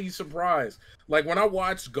pleasantly surprised. Like when I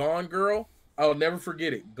watched Gone Girl, I'll never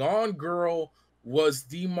forget it. Gone Girl was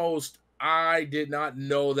the most I did not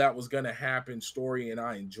know that was going to happen story, and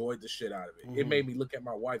I enjoyed the shit out of it. Mm-hmm. It made me look at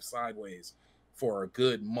my wife sideways for a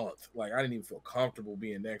good month. Like, I didn't even feel comfortable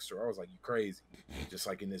being next to her. I was like, you crazy. Just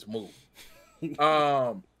like in this movie.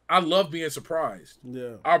 I love being surprised.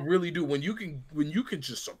 Yeah. I really do. When you can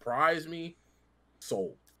just surprise me,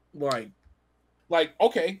 so like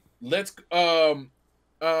okay, let's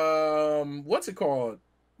what's it called?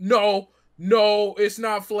 No, it's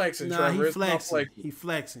not flexing, Trevor. He flexing. He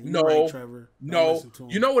flexing. You're right, Trevor. No.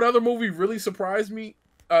 You know what other movie really surprised me?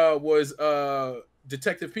 Was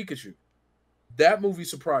Detective Pikachu. That movie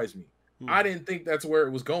surprised me. I didn't think that's where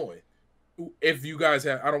it was going. If you guys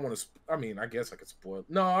have, I don't want to. I mean, I guess I could spoil.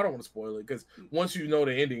 No, I don't want to spoil it because once you know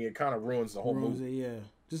the ending, it kind of ruins the whole movie. Yeah,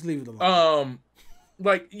 just leave it alone.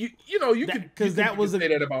 Like you can say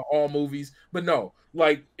that about all movies, but no.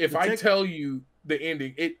 Like if I tell you the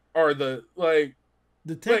ending,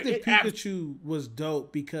 Detective Pikachu was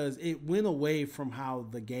dope because it went away from how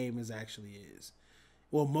the game actually is.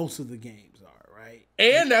 Well, most of the games are, right?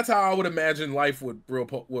 And that's how I would imagine life with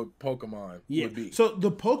Pokemon would be. So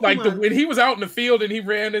the Pokemon, when he was out in the field and he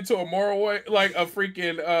ran into a Moroway, like a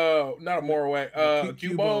freaking not a Moroway,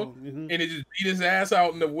 Cubone, and it just beat his ass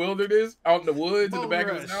out in the wilderness, out in the woods, in the back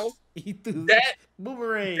of his house. He threw that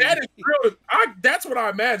boomerang. That is real. That's what I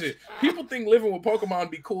imagine. People think living with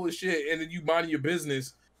Pokemon be cool as shit, and then you minding your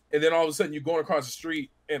business, and then all of a sudden you're going across the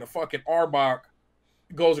street and a fucking Arbok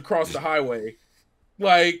goes across the highway,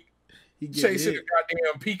 like chasing a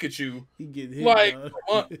goddamn Pikachu. He get hit,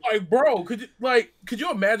 like bro, could you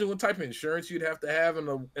imagine what type of insurance you'd have to have in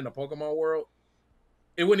the Pokemon world?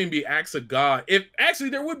 It wouldn't even be acts of God. If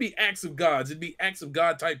actually there would be acts of gods, it'd be acts of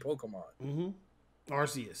God type Pokemon. Mm-hmm.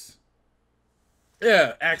 Arceus.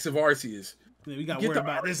 Yeah, acts of Arceus. We got to worry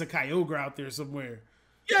about there's a Kyogre out there somewhere.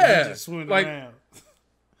 Yeah, just swimming like, around.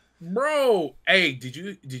 Bro, hey, did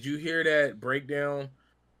you hear that breakdown?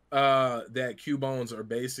 That Cubone are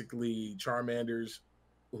basically Charmanders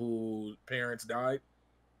whose parents died.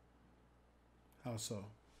 How so?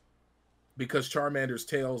 Because Charmander's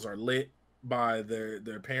tails are lit by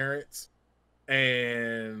their parents,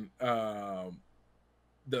 and the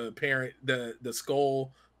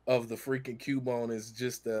skull of the freaking Cubone is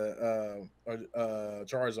just a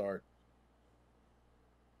Charizard.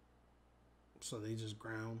 So they just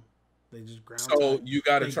ground. So type. You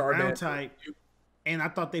got a Charmander type, and I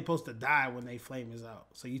thought they supposed to die when they flame is out.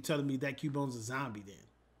 So you telling me that Cubone's a zombie then?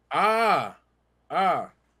 How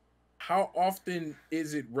often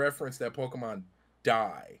is it referenced that Pokemon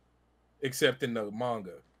die, except in the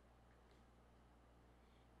manga?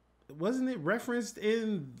 Wasn't it referenced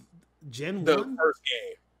in Gen 1?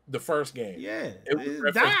 The first game. Yeah.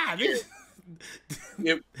 It died.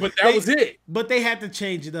 But that was it. But they had to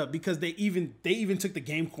change it up because they even took the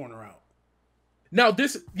game corner out. Now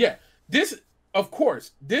this, of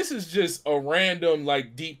course, this is just a random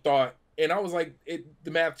like deep thought, and I was like,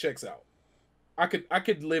 the math checks out. I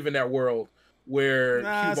could live in that world where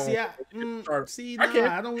I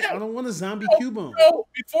don't want a zombie Cubone. No,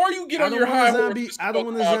 before you get on your high horse, I don't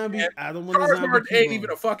want a zombie. Charizard ain't even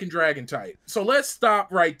a fucking dragon type. So let's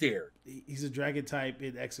stop right there. He's a dragon type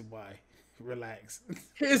in X and Y. Relax.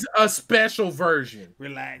 He's a special version.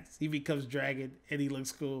 Relax. He becomes dragon and he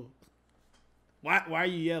looks cool. Why are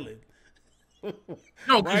you yelling?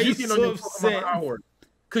 No, because you get on your Pokemon high horse.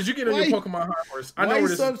 Because you get on your Pokemon high horse. I know where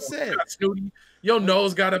this is upset. Snooty. Your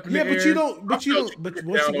nose got up in the air. But you don't. But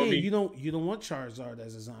once again, you don't want Charizard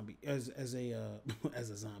as a zombie, as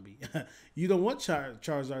a zombie. You don't want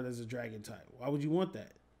Charizard as a dragon type. Why would you want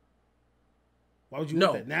that? Why would you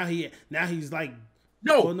want that? Now he's like.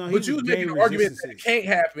 No, but you making an argument that it can't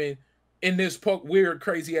happen in this weird,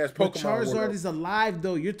 crazy ass Pokemon. But Charizard world. is alive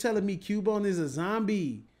though. You're telling me Cubone is a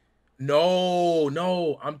zombie?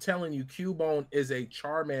 No, I'm telling you, Cubone is a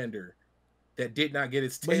Charmander that did not get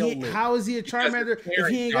its tail lit. How is he a Charmander if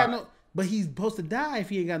he ain't got no? But he's supposed to die if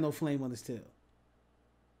he ain't got no flame on his tail.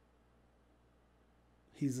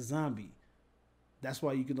 He's a zombie. That's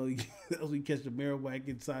why you can only catch the Marowak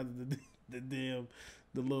inside of the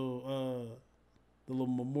little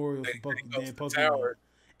memorial for Pokemon. Tower.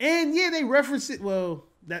 And yeah, they reference it. Well,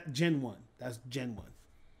 that Gen 1. That's Gen 1.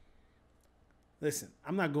 Listen,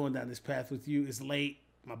 I'm not going down this path with you. It's late.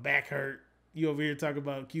 My back hurt. You over here talking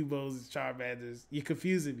about Cubones and Charmanders. You're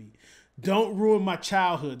confusing me. Don't ruin my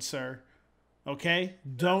childhood, sir. Okay?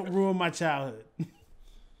 Don't ruin my childhood.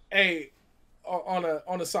 Hey,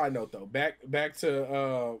 on a side note though, back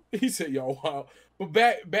to he said yo wow, but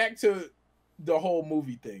back to the whole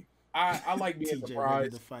movie thing. I like being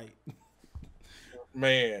surprised. To fight.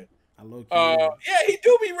 Man. I low key. Yeah, he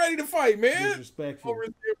do be ready to fight, man. Disrespectful. Over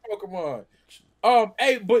Pokemon.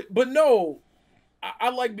 Hey, but no, I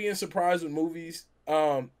like being surprised with movies.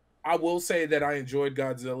 I will say that I enjoyed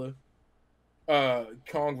Godzilla.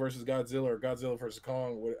 Kong versus Godzilla or Godzilla versus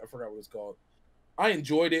Kong. I forgot what it's called. I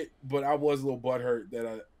enjoyed it, but I was a little butthurt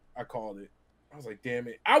that I called it. I was like, damn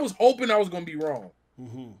it. I was hoping I was going to be wrong.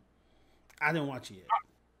 Mm-hmm. I didn't watch it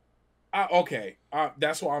yet. Okay.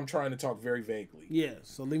 That's why I'm trying to talk very vaguely. Yeah,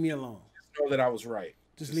 so leave me alone. Just know that I was right.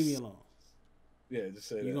 Just leave me alone. Yeah, just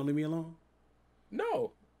say that. You going to leave me alone?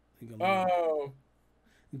 No.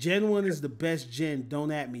 Gen 1 is the best gen.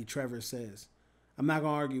 Don't at me, Trevor says. I'm not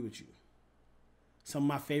going to argue with you. Some of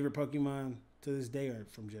my favorite Pokemon to this day are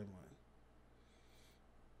from Gen 1.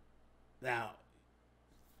 Now,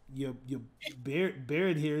 your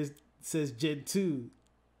Baron here says Gen 2.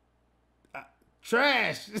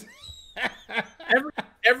 Trash.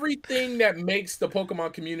 Everything that makes the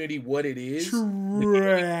Pokemon community what it is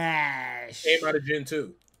trash came out of Gen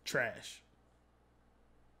 2. Trash.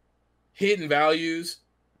 Hidden values,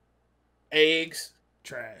 eggs,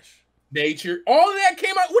 trash. Nature, all of that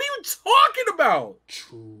came out. What are you talking about?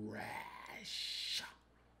 Trash.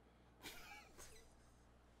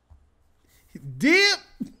 Dip.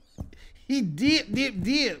 He dip.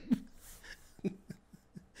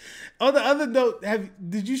 On the other note,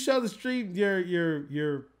 did you show the stream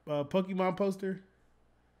your Pokemon poster?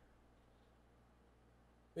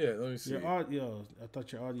 Yeah, let me see. Your audio. I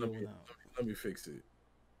thought your audio went out. Let me fix it.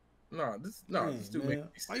 This dude make me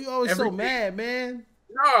sick. Why you always so mad, man?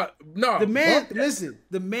 No. The man, listen.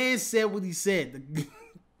 The man said what he said.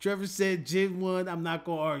 Trevor said Gen 1. I'm not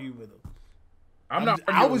gonna argue with him.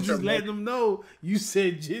 I was just letting them know you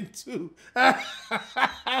said Gen 2.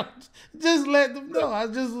 Just let them know. I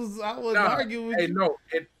wasn't arguing with you. No,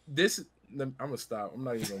 I'm gonna stop. I'm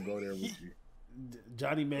not even gonna go there with you.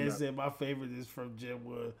 Johnny Man said my favorite is from Jim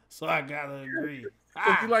Wood, so I gotta agree.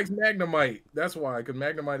 He likes Magnemite. That's why, because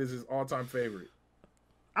Magnemite is his all-time favorite.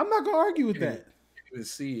 I'm not gonna argue with that. You can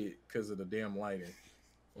see it because of the damn lighting.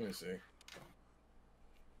 Let me see.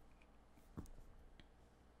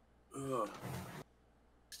 Ugh.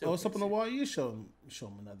 It's up on the wall. You show him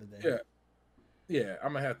another day. Yeah.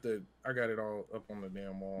 I'm gonna have to. I got it all up on the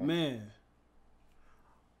damn wall, man.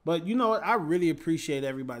 But you know what? I really appreciate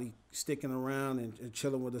everybody sticking around and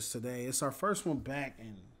chilling with us today. It's our first one back,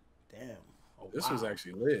 and damn, this was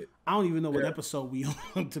actually lit. I don't even know what episode we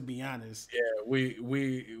on, to be honest. Yeah,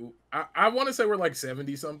 I want to say we're like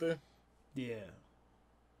 70 something. Yeah.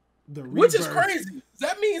 Which is crazy.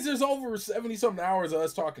 That means there's over 70 something hours of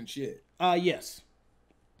us talking shit. Yes.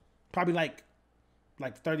 Probably like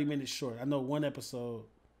 30 minutes short. I know one episode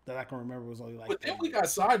that I can remember was only like. But then we got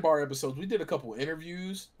sidebar episodes. We did a couple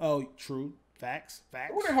interviews. Oh, true. Facts. I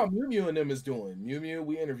wonder how Mew and them is doing. Mew,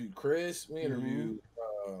 we interviewed Chris. We interviewed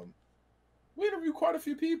quite a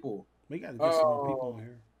few people. We got to get some more people on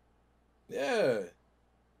here. Yeah.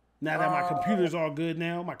 Now that my computer's all good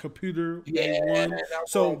now, my computer won.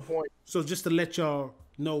 So just to let y'all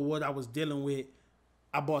know what I was dealing with,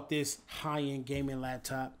 I bought this high-end gaming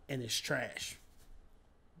laptop and it's trash.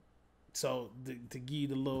 So to give you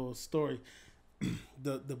the little story,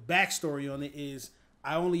 the backstory on it is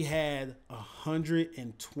I only had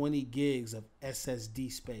 120 gigs of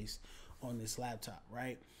SSD space on this laptop,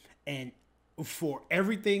 right? And for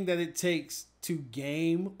everything that it takes to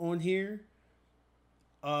game on here,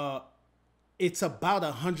 it's about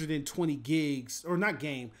 120 gigs, or not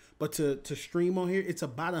game, but to stream on here, it's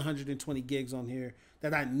about 120 gigs on here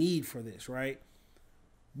that I need for this, right?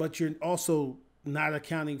 But you're also not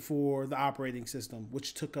accounting for the operating system,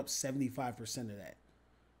 which took up 75% of that.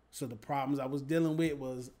 So the problems I was dealing with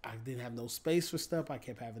was I didn't have no space for stuff. I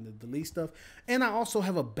kept having to delete stuff. And I also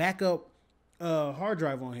have a backup hard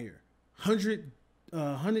drive on here. 1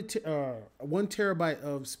 terabyte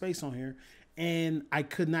of space on here. And I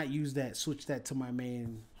could not use that, switch that to my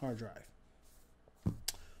main hard drive.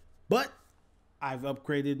 But I've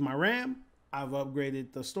upgraded my RAM. I've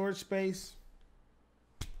upgraded the storage space.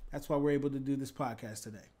 That's why we're able to do this podcast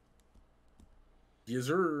today. Yes,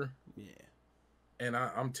 sir. Yeah. And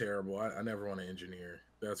I'm terrible. I never want to engineer.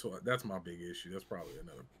 That's my big issue. That's probably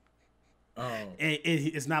another.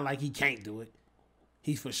 It's not like he can't do it.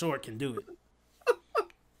 He for sure can do it.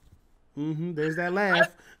 There's that laugh.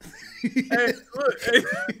 Hey, look. Hey.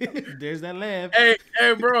 There's that laugh. Hey,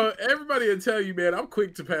 bro. Everybody will tell you, man. I'm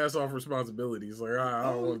quick to pass off responsibilities. Like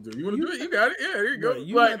I don't want to do it. You want to do it? You got it. Yeah, there you go.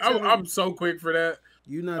 Like I'm so quick for that.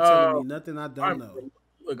 You're not telling me nothing I don't know.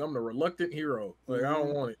 Look, I'm the reluctant hero. Like I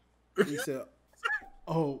don't want it. He said,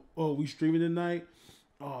 "Oh, we streaming tonight?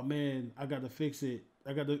 Oh man, I got to fix it.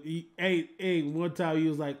 I got to eat." Hey, one time he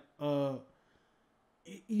was like,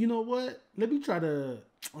 you know what? Let me try to.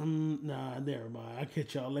 Nah, never mind. I'll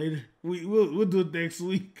catch y'all later. We'll do it next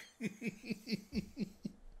week.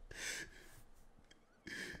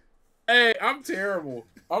 Hey, I'm terrible.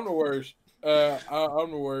 I'm the worst.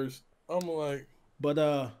 I'm the worst. I'm like.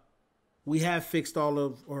 But we have fixed all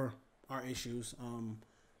of our issues.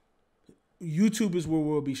 YouTube is where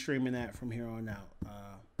we'll be streaming at from here on out.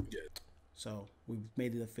 So we've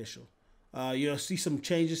made it official. You'll see some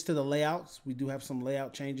changes to the layouts. We do have some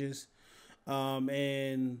layout changes,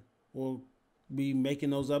 and we'll be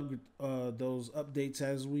making those updates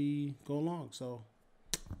as we go along. So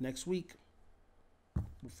next week,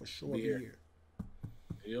 we'll for sure be here.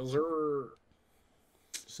 Yes, sir.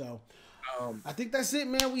 So. I think that's it,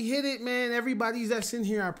 man. We hit it, man. Everybody that's in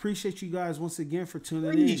here, I appreciate you guys once again for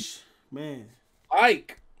tuning in. Man.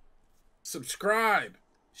 Like, subscribe,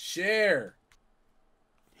 share.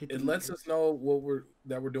 It lets us know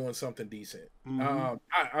that we're doing something decent.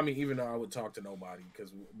 I mean, even though I would talk to nobody,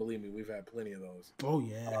 because believe me, we've had plenty of those. Oh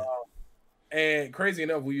yeah. And crazy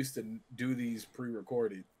enough, we used to do these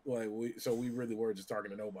pre-recorded, so we really were just talking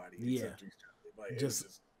to nobody. Yeah. Except each other. Like,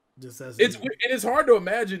 just as it's hard to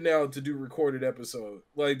imagine now to do recorded episode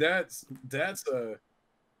like that's a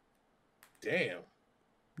damn.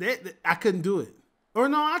 I couldn't do it, or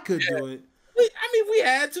no, I could do it. We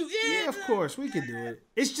had to. Yeah, of course we could do it.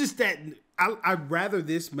 It's just that I'd rather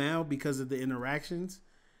this now because of the interactions.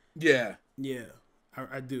 Yeah,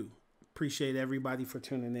 I do appreciate everybody for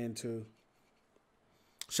tuning in too.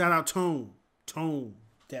 Shout out ToneDef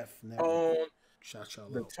Network. Shout y'all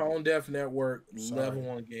the out. ToneDef Network, Level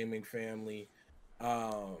 1 Gaming family.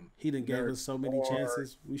 He done gave us so many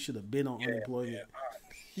chances. We should have been on unemployment.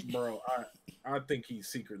 Bro, I think he's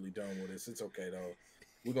secretly done with us. It's okay though.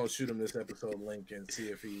 we're gonna shoot him this episode link and see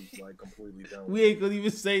if he's like completely done. We ain't gonna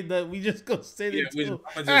even say that. We just gonna send it to him.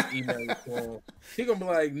 I'm gonna just email it to him. He gonna be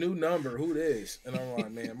like, new number, who this? And I'm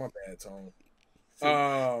like, man, my bad, Tone.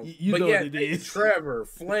 You know what it is. Trevor,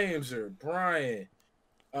 Flameser, Brian,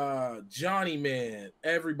 Johnny Man,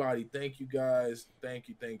 everybody, thank you guys. Thank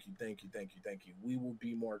you. We will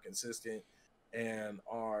be more consistent, and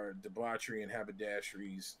our debauchery and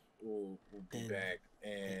haberdasheries will be back.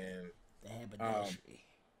 And the haberdashery.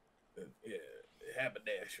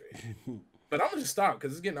 Haberdashery. But I'm gonna just stop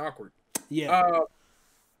because it's getting awkward. Yeah.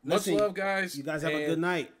 Much love, guys. You guys have a good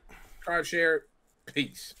night. Try to share it.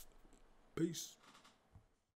 Peace.